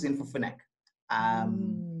 49% for FINAC.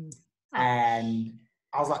 And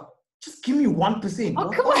I was like, just give me 1%. Oh,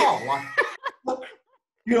 Like, come on. like,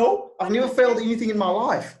 you know, I've never failed anything in my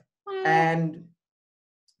life. And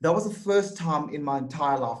that was the first time in my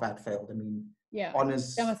entire life I had failed. I mean,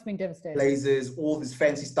 honors, that must have been devastating. Blazers, all this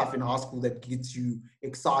fancy stuff in high school that gets you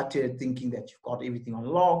excited, thinking that you've got everything on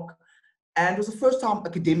lock. And it was the first time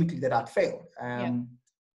academically that I'd failed. I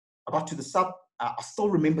got to the sub. I still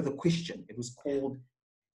remember the question. It was called,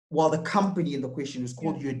 well, the company in the question was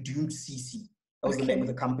called You're Doomed CC. That was the name of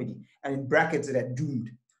the company. And in brackets, it had doomed.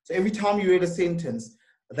 So every time you read a sentence,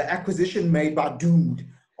 the acquisition made by doomed.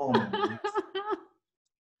 Oh my goodness.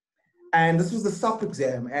 And this was the sub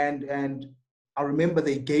exam. And I remember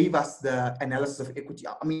they gave us the analysis of equity.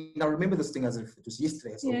 I mean, I remember this thing as if it was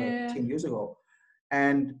yesterday. It's over 10 years ago.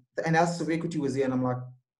 And the analysis of equity was there. And I'm like,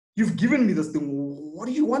 you've given me this thing. What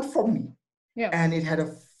do you want from me? And it had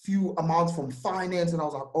a few amounts from finance. And I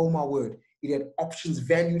was like, oh my word. It had options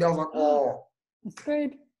valued. I was like, oh. That's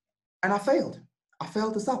good. And I failed. I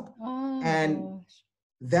failed this up. And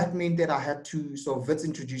that meant that I had to, so Wits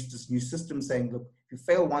introduced this new system saying, look, if you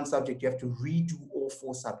fail one subject, you have to redo all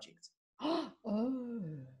 4 subjects.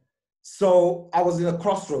 So I was in a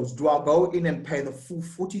crossroads. Do I go in and pay the full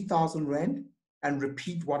 40,000 Rand and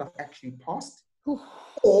repeat what I've actually passed?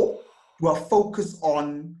 Or do I focus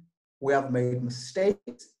on where I've made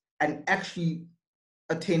mistakes and actually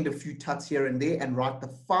attend a few tuts here and there and write the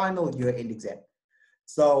final year-end exam?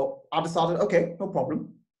 So I decided, okay, no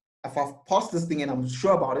problem. If I've passed this thing and I'm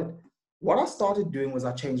sure about it, what I started doing was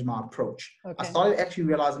I changed my approach. I started actually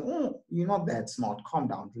realizing, you're not that smart. Calm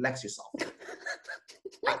down, relax yourself.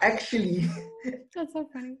 That's so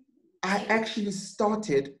funny. I actually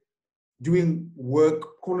started doing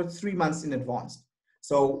work, call it 3 months in advance.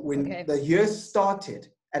 So when the year started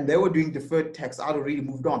and they were doing deferred tax, I'd already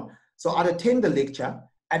moved on. So I'd attend the lecture,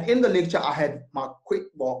 and in the lecture, I had my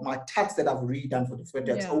tax that I've already done for deferred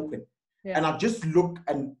tax open. And I just look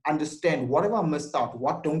and understand, what have I missed out?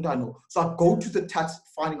 What don't I know? So I go to the tax,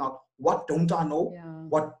 finding out what don't I know,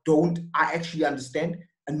 what don't I actually understand,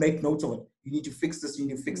 and make notes of it. You need to fix this, you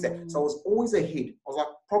need to fix that. So I was always ahead. I was like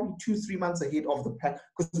probably 2-3 months ahead of the pack,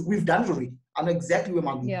 because we've done it already. I know exactly where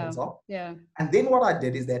my loopholes are. And then what I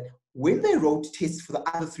did is that when they wrote tests for the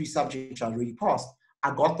other 3 subjects I already passed,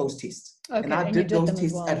 I got those tests. And I did those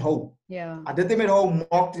tests at home. I did them at home,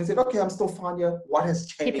 marked and said, okay, I'm still fine here. What has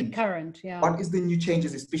changed? Keep it current, What is the new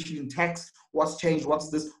changes, especially in tax? What's changed? What's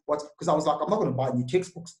this? Because I was like, I'm not going to buy new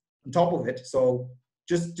textbooks on top of it. So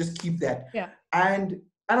just keep that. And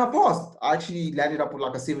I passed. I actually landed up with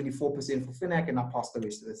like a 74% for FINAC, and I passed the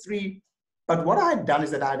rest of the 3. But what I had done is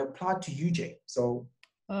that I had applied to UJ. So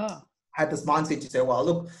I had this mindset to say, well,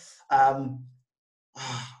 look,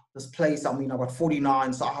 this place, I mean, I got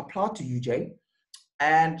 49, so I applied to UJ,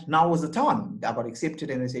 and now was the time. I got accepted,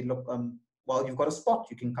 and they said, look, well, you've got a spot,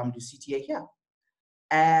 you can come to CTA here.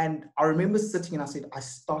 And I remember sitting and I said, I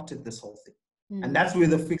started this whole thing. And that's where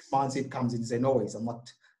the fixed mindset comes in, and say, no ways, I'm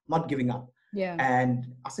not giving up.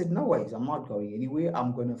 And I said, no ways, I'm not going anywhere.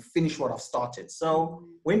 I'm going to finish what I've started. So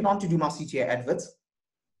went on to do my CTA adverts,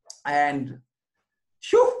 and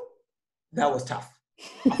that was tough.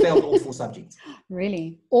 I failed all 4 subjects.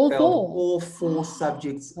 Really? All 4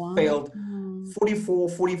 subjects failed. 44,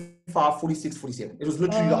 45, 46, 47. It was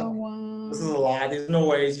literally this is a lie. There's no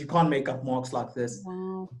ways. You can't make up marks like this.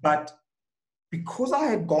 But because I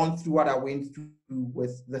had gone through what I went through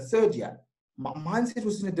with the 3rd year, my mindset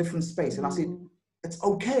was in a different space. And I said, it's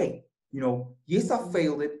okay. You know, yes, I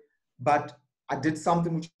failed it, but I did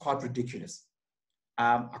something which was quite ridiculous.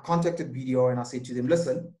 I contacted BDO and I said to them,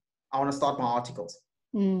 listen, I want to start my articles.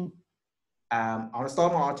 I want to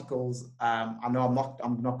start my articles. I know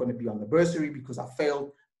I'm not going to be on the bursary because I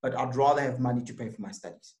failed, but I'd rather have money to pay for my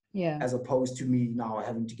studies. Yeah. as opposed to me now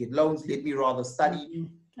having to get loans. Let me rather study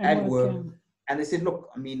and work. And they said, look,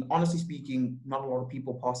 I mean, honestly speaking, not a lot of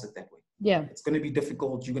people pass it that way. Yeah. It's going to be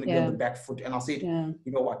difficult. You're going to be on the back foot. And I said,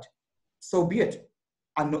 you know what? So be it.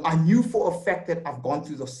 I knew for a fact that I've gone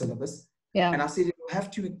through the syllabus. Yeah. And I said, it will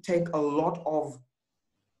have to take a lot of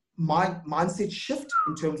my mindset shift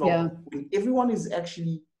in terms of when everyone is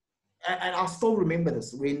actually, and I still remember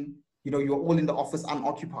this, when, you know, you're all in the office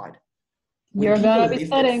unoccupied. When You're people going to be left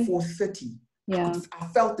studying. at 4:30, Yeah. I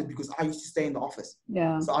felt it because I used to stay in the office.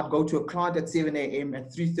 Yeah. So I'd go to a client at 7 a.m.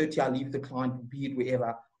 At 3:30, I leave the client, be it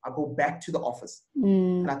wherever. I go back to the office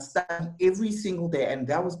and I'd study every single day. And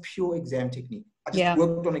that was pure exam technique. I just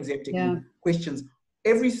worked on exam technique, questions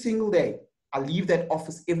every single day. I leave that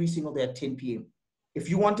office every single day at 10 p.m. If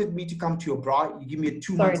you wanted me to come to your bra, you give me a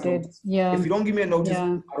 2 months notice. Yeah. If you don't give me a notice,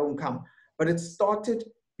 I don't come. But it started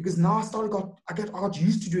because now I got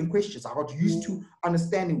used to doing questions. I got used to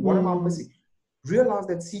understanding what am I missing. Realized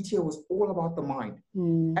that CTA was all about the mind.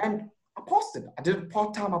 And I passed it. I did it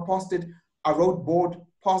part-time. I passed it. I wrote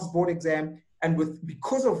passed board exam. And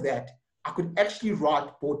because of that, I could actually write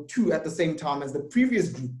board 2 at the same time as the previous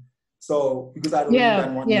group. So because I'd already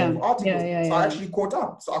done 1 year of articles. So I actually caught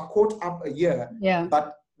up. So I caught up a year. Yeah.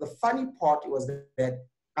 But the funny part was that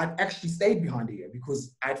I'd actually stayed behind a year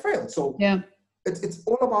because I had failed. So it's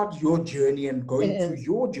all about your journey and going through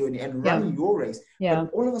your journey and running your race.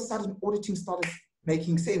 But all of a sudden, auditing started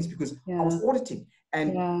making sense because I was auditing.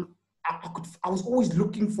 And I was always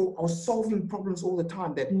I was solving problems all the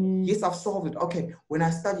time that, yes, I've solved it. Okay, when I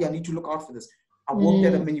study, I need to look out for this. I worked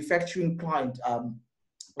at a manufacturing client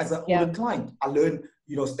as an audit client. I learned,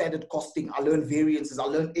 you know, standard costing. I learned variances. I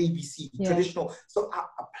learned ABC, traditional. So I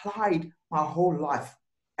applied my whole life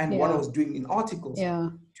and what I was doing in articles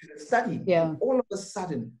to the study. And all of a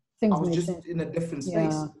sudden, I was just in a different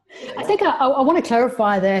space. I think I want to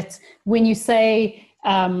clarify that when you say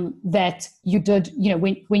that you did, you know,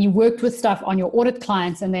 when you worked with stuff on your audit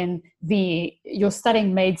clients and then your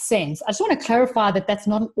studying made sense. I just want to clarify that that's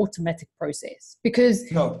not an automatic process, because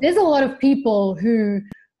there's a lot of people who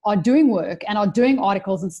are doing work and are doing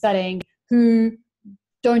articles and studying who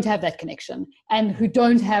don't have that connection and who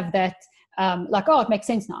don't have that like, oh, it makes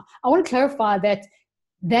sense now. I want to clarify that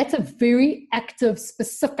that's a very active,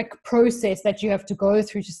 specific process that you have to go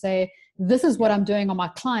through to say, this is what I'm doing on my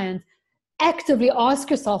client. Actively ask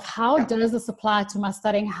yourself, how does this apply to my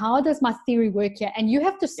studying? How does my theory work here? And you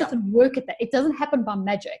have to sit and work at that. It doesn't happen by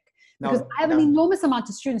magic. Because I have an enormous amount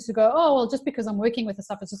of students who go, oh, well, just because I'm working with the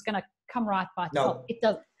stuff, it's just going to come right by itself. It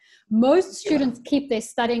doesn't. Most students keep their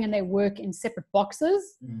studying and their work in separate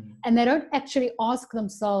boxes, and they don't actually ask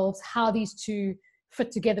themselves how these two fit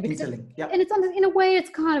together. Because and it's in a way, it's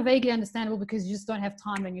kind of vaguely understandable because you just don't have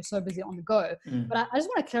time and you're so busy on the go. But I just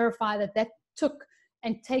want to clarify that took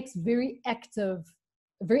and takes very active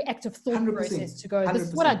thought 100%, process to go, this 100%.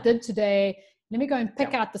 is what I did today. Let me go and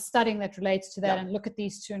pick out the studying that relates to that and look at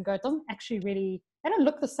these two and go, it doesn't actually really, they don't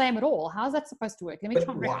look the same at all. How's that supposed to work? Let me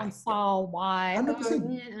try and reconcile why.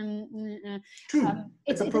 100%. True.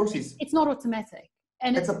 It's a process. It's not automatic.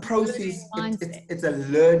 And it's a process. It's a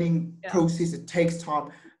learning process. It takes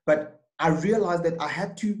time. But I realized that I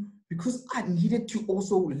had to, because I needed to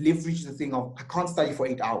also leverage the thing of, I can't study for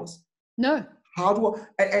 8 hours. No. How do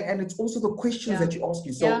I, and it's also the questions that you ask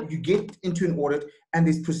you. So you get into an audit and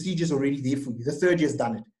there's procedures already there for you. The third year's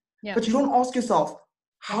done it. But you don't ask yourself,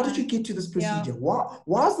 how did you get to this procedure?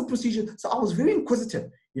 Why is the procedure? So I was very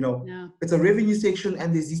inquisitive, you know, it's a revenue section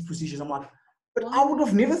and there's these procedures. I'm like, but I would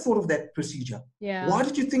have never thought of that procedure. Why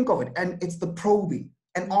did you think of it? And it's the probing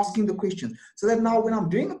and asking the questions. So that now when I'm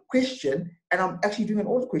doing a question and I'm actually doing an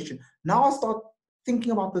audit question, now I start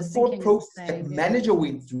thinking about the thought process that manager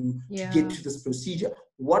went through to get to this procedure.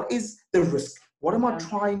 What is the risk? What am I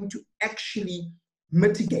trying to actually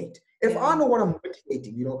mitigate? If I know what I'm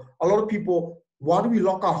mitigating, you know, a lot of people, why do we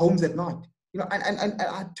lock our homes at night? You know, and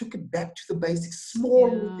I took it back to the basics,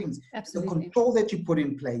 small little things, the control that you put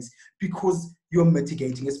in place because you're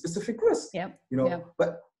mitigating a specific risk. You know,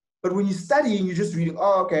 but when you study and you just read,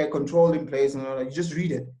 oh, okay, control in place, and you just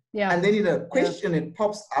read it. And then in a question, it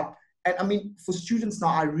pops up. And I mean, for students now,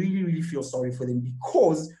 I really, really feel sorry for them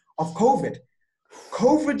because of COVID.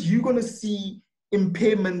 COVID, you're going to see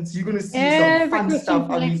impairments. You're going to see some fun stuff.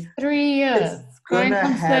 I mean, 3 years. Going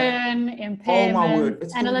concern, impairment, oh my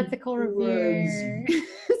word, analytical review,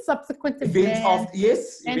 subsequent events of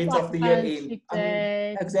the year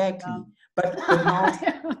end. Exactly. But now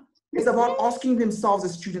it's about asking themselves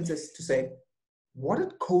as students to say, what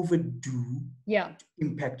did COVID do to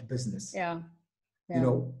impact business? You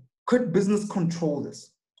know, could business control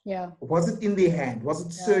this? Yeah. Was it in their hand? Was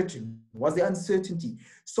it certain? Was there uncertainty?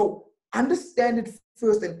 So understand it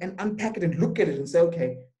first and unpack it and look at it and say,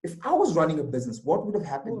 okay, if I was running a business, what would have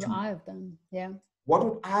happened What to would me? I have done? Yeah. What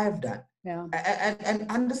would I have done? Yeah. And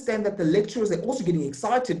understand that the lecturers are also getting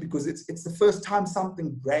excited because it's the first time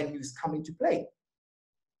something brand new is coming to play.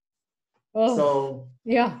 Oh, so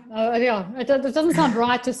yeah. It doesn't sound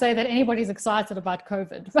right to say that anybody's excited about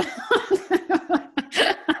COVID.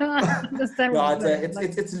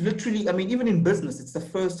 it's literally, I mean, even in business, it's the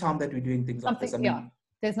first time that we're doing things like this. I mean,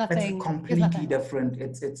 there's it's nothing completely different.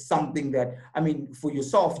 It's something that, I mean, for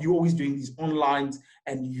yourself, you're always doing these online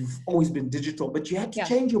and you've always been digital, but you had to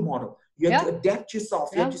change your model. You had to adapt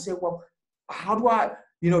yourself. You had to say, well, how do I,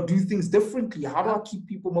 do things differently? How do I keep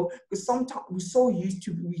people more? Because sometimes we're so used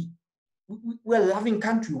to, we're a loving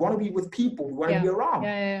country. We want to be with people. We want to be around.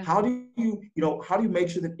 How do you make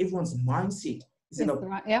sure that everyone's mindset is in a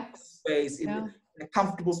space, in a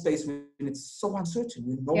comfortable space when it's so uncertain,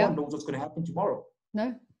 when no one knows what's going to happen tomorrow?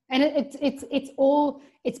 No. And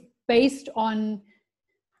it's based on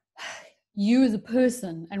you as a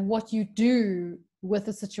person and what you do with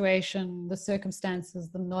the situation, the circumstances,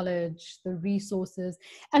 the knowledge, the resources.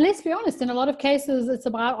 And let's be honest, in a lot of cases, it's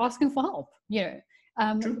about asking for help.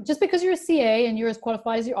 Just because you're a CA and you're as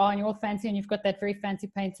qualified as you are and you're all fancy and you've got that very fancy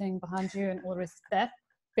painting behind you and all the rest of that,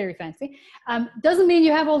 very fancy, doesn't mean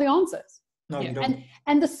you have all the answers. No, you don't.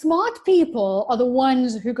 And the smart people are the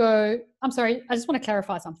ones who go, I'm sorry, I just want to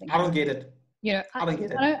clarify something. I don't get it. I don't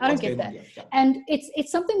get that. Yeah. And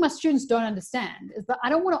it's something my students don't understand is that I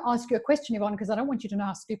don't want to ask you a question, Yvonne, because I don't want you to know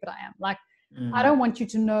how stupid I am. Like, I don't want you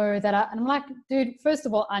to know that and I'm like, dude, first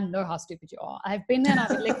of all, I know how stupid you are. I've been there and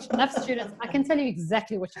I've lectured enough students. I can tell you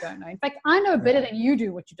exactly what you don't know. In fact, I know better than you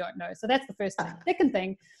do what you don't know. So that's the first thing. Second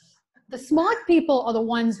thing, the smart people are the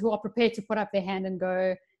ones who are prepared to put up their hand and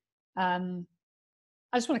go, I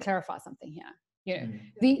just want to clarify something here.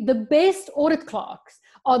 The best audit clerks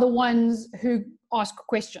are the ones who ask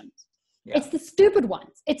questions. It's the stupid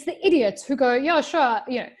ones. It's the idiots who go, yeah, sure,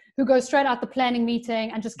 who go straight out the planning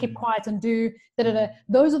meeting and just keep quiet and do da-da-da.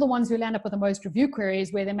 Those are the ones who land up with the most review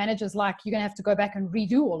queries where their manager's like, you're going to have to go back and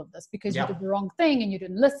redo all of this because you did the wrong thing and you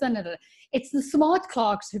didn't listen. Da-da-da. It's the smart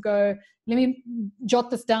clerks who go, let me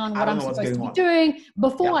jot this down, what I'm supposed to be doing.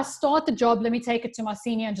 Before I start the job, let me take it to my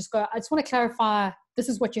senior and just go, I just want to clarify, this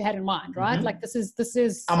is what you had in mind, right? Like this is.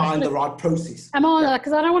 Am I in the right process? Am I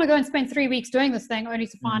because I don't want to go and spend 3 weeks doing this thing only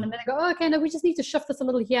to find, and then I go, oh, okay, no, we just need to shift this a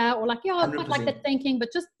little here, or like, I quite like that thinking, but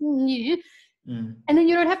just, and then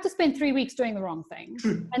you don't have to spend 3 weeks doing the wrong thing.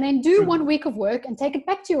 And then do 1 week of work and take it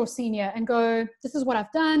back to your senior and go, this is what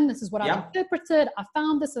I've done, this is what I've interpreted, I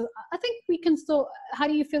found this, I think we can still, how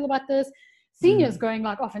do you feel about this? Seniors going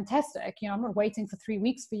like, oh, fantastic. I'm not waiting for 3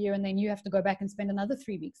 weeks for you. And then you have to go back and spend another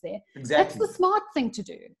 3 weeks there. Exactly. That's the smart thing to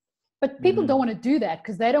do. But people don't want to do that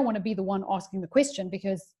because they don't want to be the one asking the question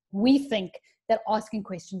because we think that asking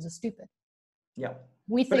questions are stupid. Yeah.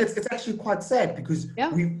 But it's actually quite sad because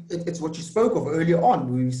it's what you spoke of earlier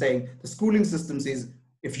on. We were saying the schooling system says,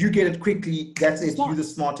 if you get it quickly, that's it. You're the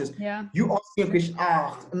smartest. Yeah. You asking a question,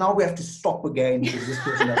 now we have to stop again because this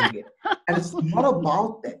person doesn't get it. And it's not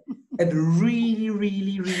about that. It really,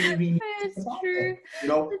 really, really, really it's true.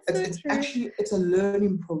 It's actually, it's a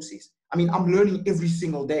learning process. I mean, I'm learning every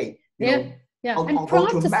single day. I'll go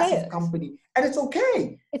to a massive company and it's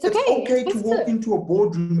okay. It's okay to walk into a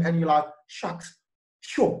boardroom and you're like, shucks,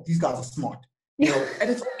 sure, these guys are smart. And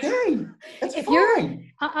it's okay. It's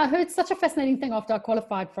fine. I heard such a fascinating thing after I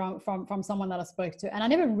qualified from someone that I spoke to, and I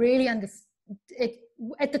never really understood it.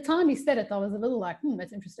 At the time he said it, I was a little like,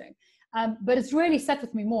 that's interesting. But it's really sat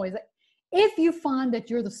with me more. Is that if you find that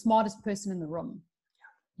you're the smartest person in the room,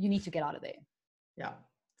 you need to get out of there. Yeah.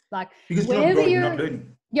 Like because you're not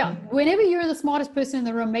learning. Yeah. Whenever you're the smartest person in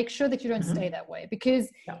the room, make sure that you don't stay that way because,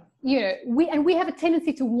 we have a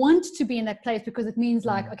tendency to want to be in that place because it means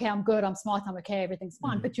like, okay, I'm good, I'm smart, I'm okay, everything's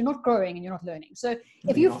fine, but you're not growing and you're not learning. So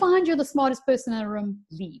if you find you're the smartest person in the room,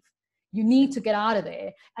 leave. You need to get out of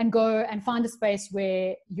there and go and find a space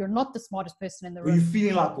where you're not the smartest person in the room. You're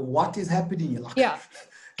feeling like, what is happening? You're like,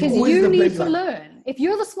 because you need to learn. If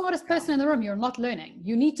you're the smartest person in the room, you're not learning.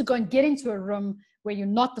 You need to go and get into a room where you're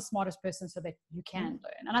not the smartest person so that you can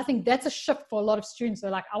learn. And I think that's a shift for a lot of students.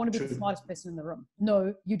 They're like, I want to be the smartest person in the room.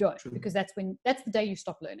 No, you don't, because that's the day you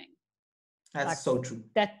stop learning. That's so true.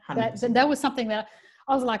 That was something that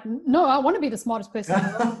I was like, no, I want to be the smartest person in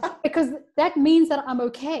the room because that means that I'm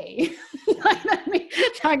okay.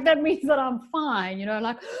 that means that I'm fine,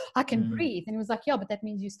 like I can breathe. And he was like, yeah, but that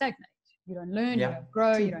means you stagnate. You don't learn, you don't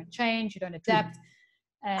grow, you don't change, you don't adapt.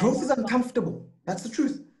 And growth is uncomfortable. That's the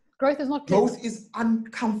truth. Growth is not growth is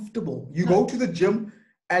uncomfortable. You go to the gym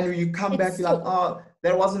And when you come back, you're like, oh,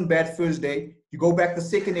 that wasn't bad first day. You go back the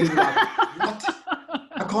second day, you're like, what?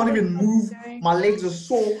 I can't even move. My legs are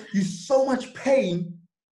sore. You're so much pain,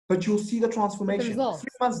 but you'll see the transformation. 3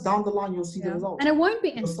 months down the line, you'll see the results. And it won't be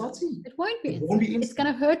instant. It won't be instant. It's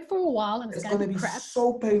going to hurt for a while, and it's going to be crap.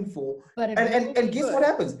 So painful. But and guess what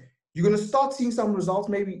happens? You're going to start seeing some results,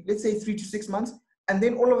 maybe, let's say 3 to 6 months. And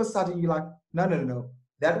then all of a sudden, you're like, no.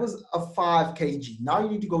 That was a 5 kg. Now you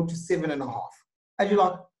need to go to 7.5. And you're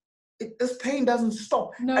like, this pain doesn't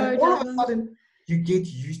stop. No, and all of a sudden, you get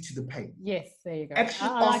used to the pain. Yes, there you go. Actually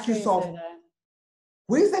ask yourself,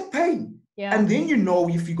 where's that pain? Yeah. And then you know,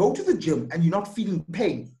 if you go to the gym and you're not feeling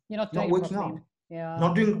pain, you're not working out. Yeah.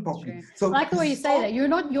 Not doing it properly. So I like the way you say that.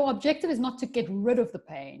 Your objective is not to get rid of the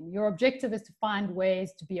pain. Your objective is to find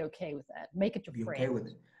ways to be okay with that. Make it your friend. Okay with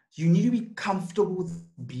it. You need to be comfortable with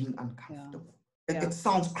being uncomfortable. It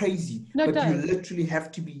sounds crazy, but you literally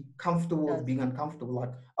have to be comfortable with being uncomfortable. Like,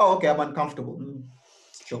 oh, okay, I'm uncomfortable.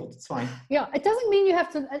 It's chill. It's fine. Yeah, it doesn't mean you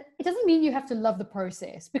have to. It doesn't mean you have to love the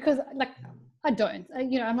process, because, like, I don't.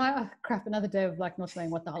 I'm like, oh, crap, another day of like not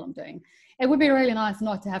knowing what the hell I'm doing. It would be really nice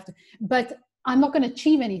not to have to, but I'm not going to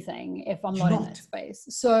achieve anything if I'm not in that space.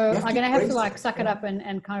 So I'm going to have to like suck it up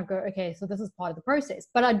and kind of go, okay, so this is part of the process.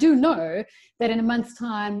 But I do know that in a month's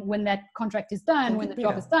time, when that contract is done, when the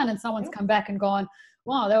job is done, and someone's come back and gone,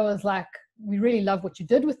 wow, that was like, we really love what you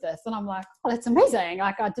did with this. And I'm like, oh, that's amazing.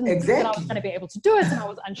 Like, I didn't think that I was going to be able to do it. And I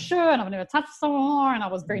was unsure, and I've never touched someone more, and I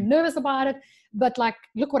was very nervous about it. But like,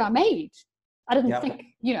 look what I made. I didn't think,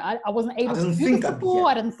 I wasn't able to do this before.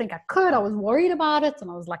 I didn't think I could. I was worried about it, and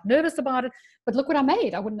I was like nervous about it. But look what I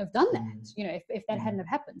made. I wouldn't have done that, if that hadn't have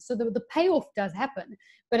happened. So the payoff does happen,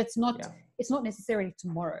 but it's not necessarily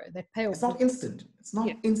tomorrow. That payoff. It's not instant. It's not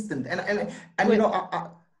instant. And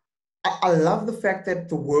I love the fact that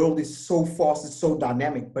the world is so fast, it's so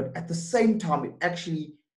dynamic, but at the same time, it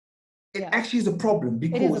actually is a problem,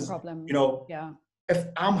 because, it is a problem. If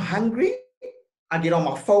I'm hungry, I get on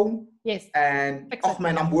my phone. Yes. And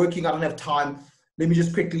man, I'm working, I don't have time. Let me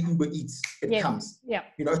just quickly Uber Eats. It comes. Yeah.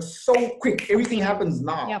 It's so quick. Everything happens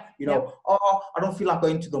now. Oh, I don't feel like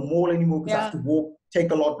going to the mall anymore because I have to walk,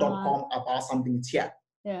 takealot.com, I buy something, it's here.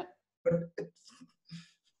 Yeah. But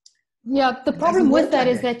the problem with that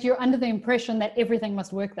is that you're under the impression that everything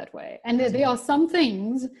must work that way. And there are some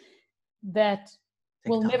things that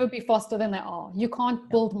will never be faster than they are. You can't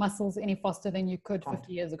build muscles any faster than you could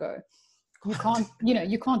 50 years ago. You can't,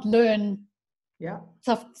 you can't learn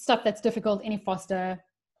stuff that's difficult any faster.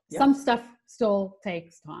 Some stuff still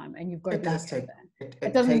takes time, and you've got to be okay with that.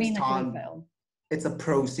 It doesn't mean that you fail. It's a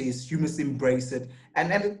process. You must embrace it.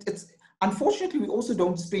 And it's unfortunately, we also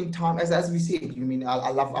don't spend time, as we said.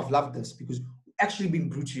 I've loved this because we've actually been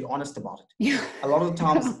brutally honest about it. A lot of the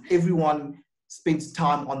times, everyone spends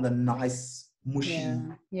time on the nice, mushy,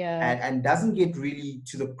 and doesn't get really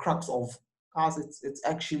to the crux of, guys, it's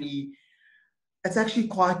actually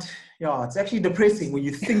quite, it's actually depressing when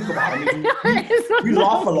you think about it. We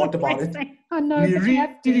laugh a lot about it. I know. We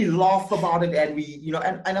really laugh about it, and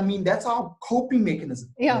and I mean, that's our coping mechanism.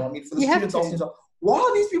 Yeah. For the students, often, why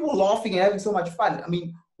are these people laughing and having so much fun? I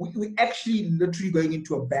mean, we actually literally going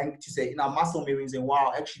into a bank to say, in our muscle memory, saying,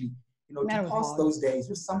 wow, actually, to pass those days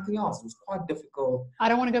was something else. It was quite difficult. I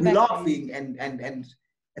don't want to go back. Laughing and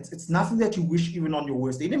it's nothing that you wish even on your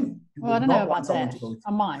worst day. You I don't know about that.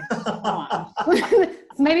 I might.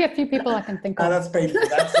 Maybe a few people I can think of. That's painful.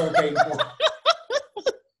 That's so painful.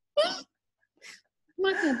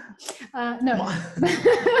 No.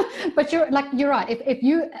 But you're right.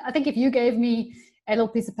 I think if you gave me a little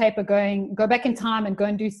piece of paper go back in time and go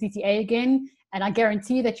and do CTA again, and I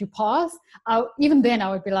guarantee that you pass, even then I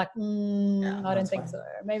would be like, I don't think so.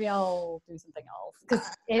 Maybe I'll do something else.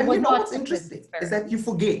 Because what's interesting is that you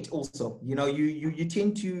forget also. You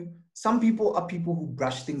tend to, some people are people who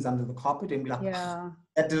brush things under the carpet and be like,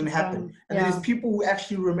 that didn't happen. And there's people who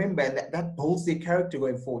actually remember, and that builds their character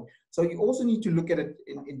going forward. So you also need to look at it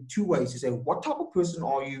in two ways. You say, what type of person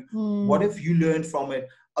are you? What have you learned from it?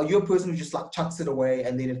 Are you a person who just like chucks it away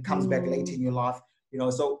and then it comes back later in your life?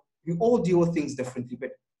 So we all deal with things differently.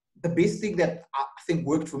 But the best thing that I think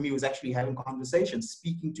worked for me was actually having conversations,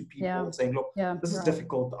 speaking to people, saying, look, this is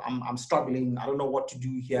difficult. I'm struggling. I don't know what to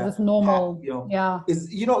do here. It's normal.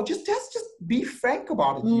 Just be frank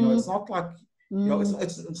about it. It's not like,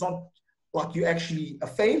 it's not like you're actually a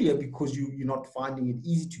failure because you're not finding it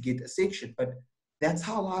easy to get a section. But that's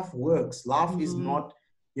how life works. Life is not,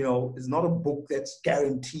 it's not a book that's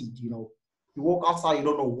guaranteed. You walk outside, you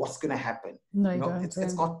don't know what's going to happen. No, you don't.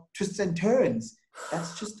 It's got twists and turns.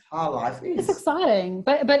 That's just how life is. It's exciting.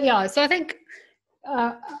 But so I think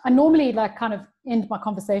I normally like kind of end my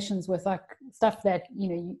conversations with like stuff that,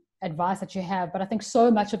 advice that you have, but I think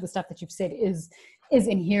so much of the stuff that you've said is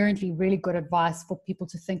inherently really good advice for people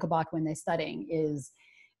to think about when they're studying. Is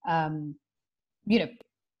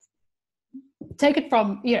take it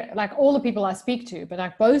from, like all the people I speak to, but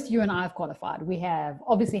like both you and I have qualified. We have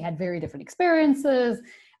obviously had very different experiences,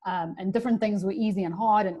 and different things were easy and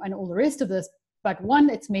hard and all the rest of this. But 1,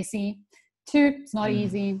 it's messy. 2, it's not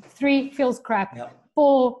easy. 3, feels crap. Yep.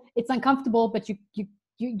 4, it's uncomfortable, but you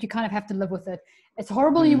kind of have to live with it. It's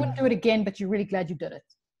horrible. You wouldn't do it again, but you're really glad you did it.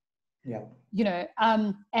 Yeah.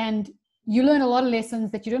 And you learn a lot of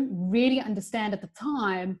lessons that you don't really understand at the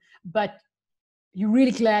time, but you're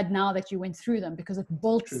really glad now that you went through them, because it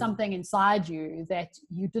built something inside you that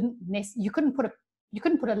you couldn't put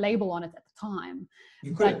a label on it at the time.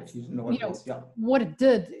 You couldn't. You didn't know what it was. Yeah. What it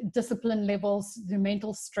did, discipline levels, the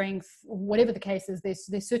mental strength, whatever the case is,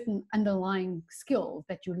 there's certain underlying skills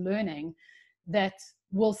that you're learning that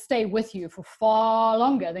will stay with you for far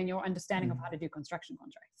longer than your understanding of how to do construction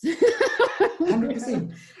contracts.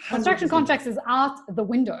 100%. Construction contracts is out the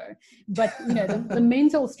window, but the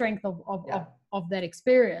mental strength of that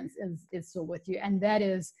experience is still with you, and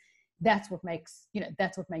that's what makes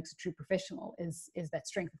a true professional is that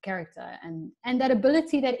strength of character and that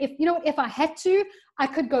ability that if I had to, I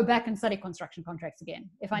could go back and study construction contracts again.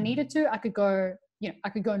 If I needed to, I could go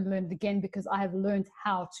and learn it again, because I have learned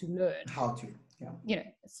how to learn.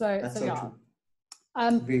 So that's so true.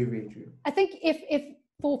 Very, very true. I think if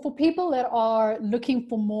for people that are looking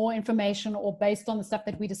for more information, or based on the stuff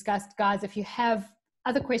that we discussed, guys, if you have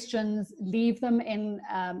other questions, leave them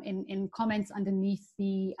in comments underneath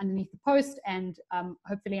the post, and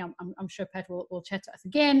hopefully I'm sure Pat will chat to us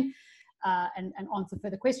again and answer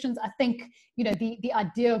further questions. I think the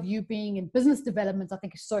idea of you being in business development, I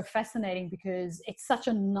think, is so fascinating, because it's such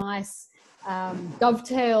a nice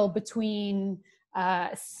dovetail between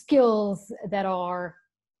skills that are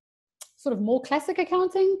sort of more classic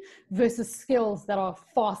accounting versus skills that are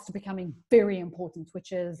fast becoming very important,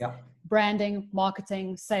 which is branding,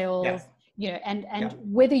 marketing, sales, and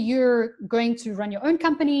whether you're going to run your own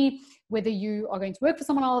company, whether you are going to work for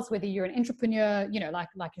someone else, whether you're an entrepreneur,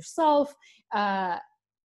 like yourself,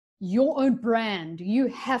 your own brand, you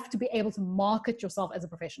have to be able to market yourself as a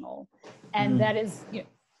professional. And that is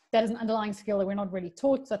an underlying skill that we're not really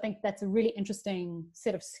taught. So I think that's a really interesting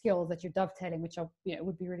set of skills that you're dovetailing, which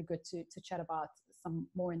would be really good to chat about some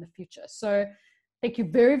more in the future. So thank you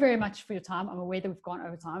very, very much for your time. I'm aware that we've gone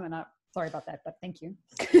over time, and I'm sorry about that, but thank you.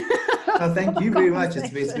 No, thank you very much. It's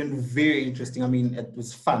been very interesting. I mean, it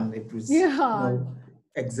was fun. It was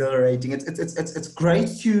exhilarating. It's great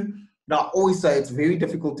to. Now, I always say it's very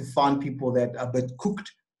difficult to find people that are a bit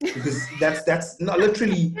cooked, because that's not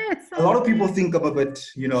literally. A lot of people think I'm a bit,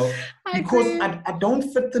 because I don't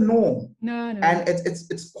fit the norm. No. And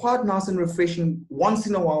it's quite nice and refreshing once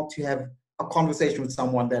in a while to have a conversation with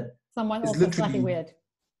someone that is literally slightly weird.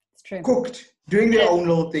 It's true. Cooked, doing their own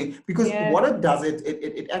little thing. Because what it does,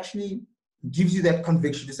 it actually gives you that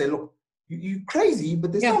conviction to say, look, you're crazy,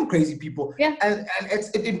 but there's some crazy people. Yeah. And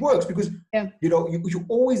it works, because you're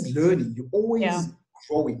always learning, you're always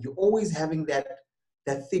growing, you're always having that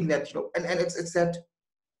thing that and it's that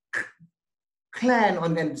clan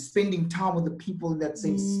and spending time with the people in that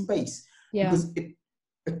same space, because it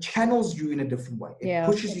channels you in a different way. It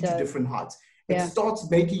pushes you to different heights. It starts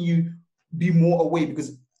making you be more aware,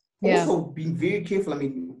 because also being very careful. I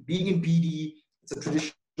mean, being in BD, it's a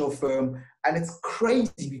traditional firm, and it's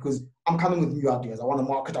crazy because I'm coming with new ideas. I want to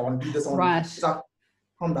market, I want to do this. It's like,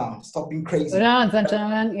 calm down, stop being crazy.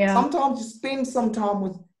 Sometimes you spend some time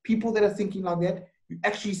with people that are thinking like that, you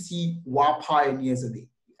actually see why pioneers are there. You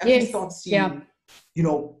actually start seeing,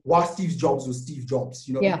 why Steve Jobs was Steve Jobs,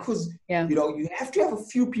 because, you have to have a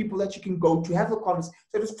few people that you can go to have a conversation.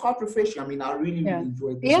 So it was quite refreshing. I mean, I really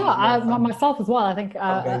enjoyed this. Myself as well. I think,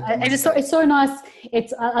 and it's so nice.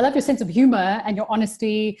 I love your sense of humor and your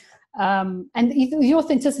honesty, and your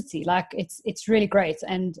authenticity. Like it's really great.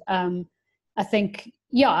 And I think,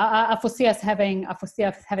 I foresee us having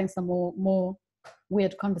some more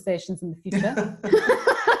weird conversations in the future.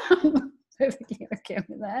 Perfectly okay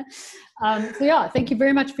with that. Thank you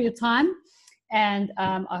very much for your time, and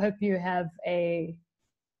I hope you have a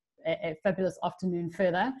fabulous afternoon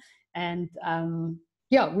further, and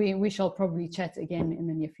we shall probably chat again in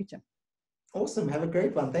the near future. Awesome. Have a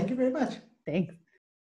great one. Thank you very much. Thanks.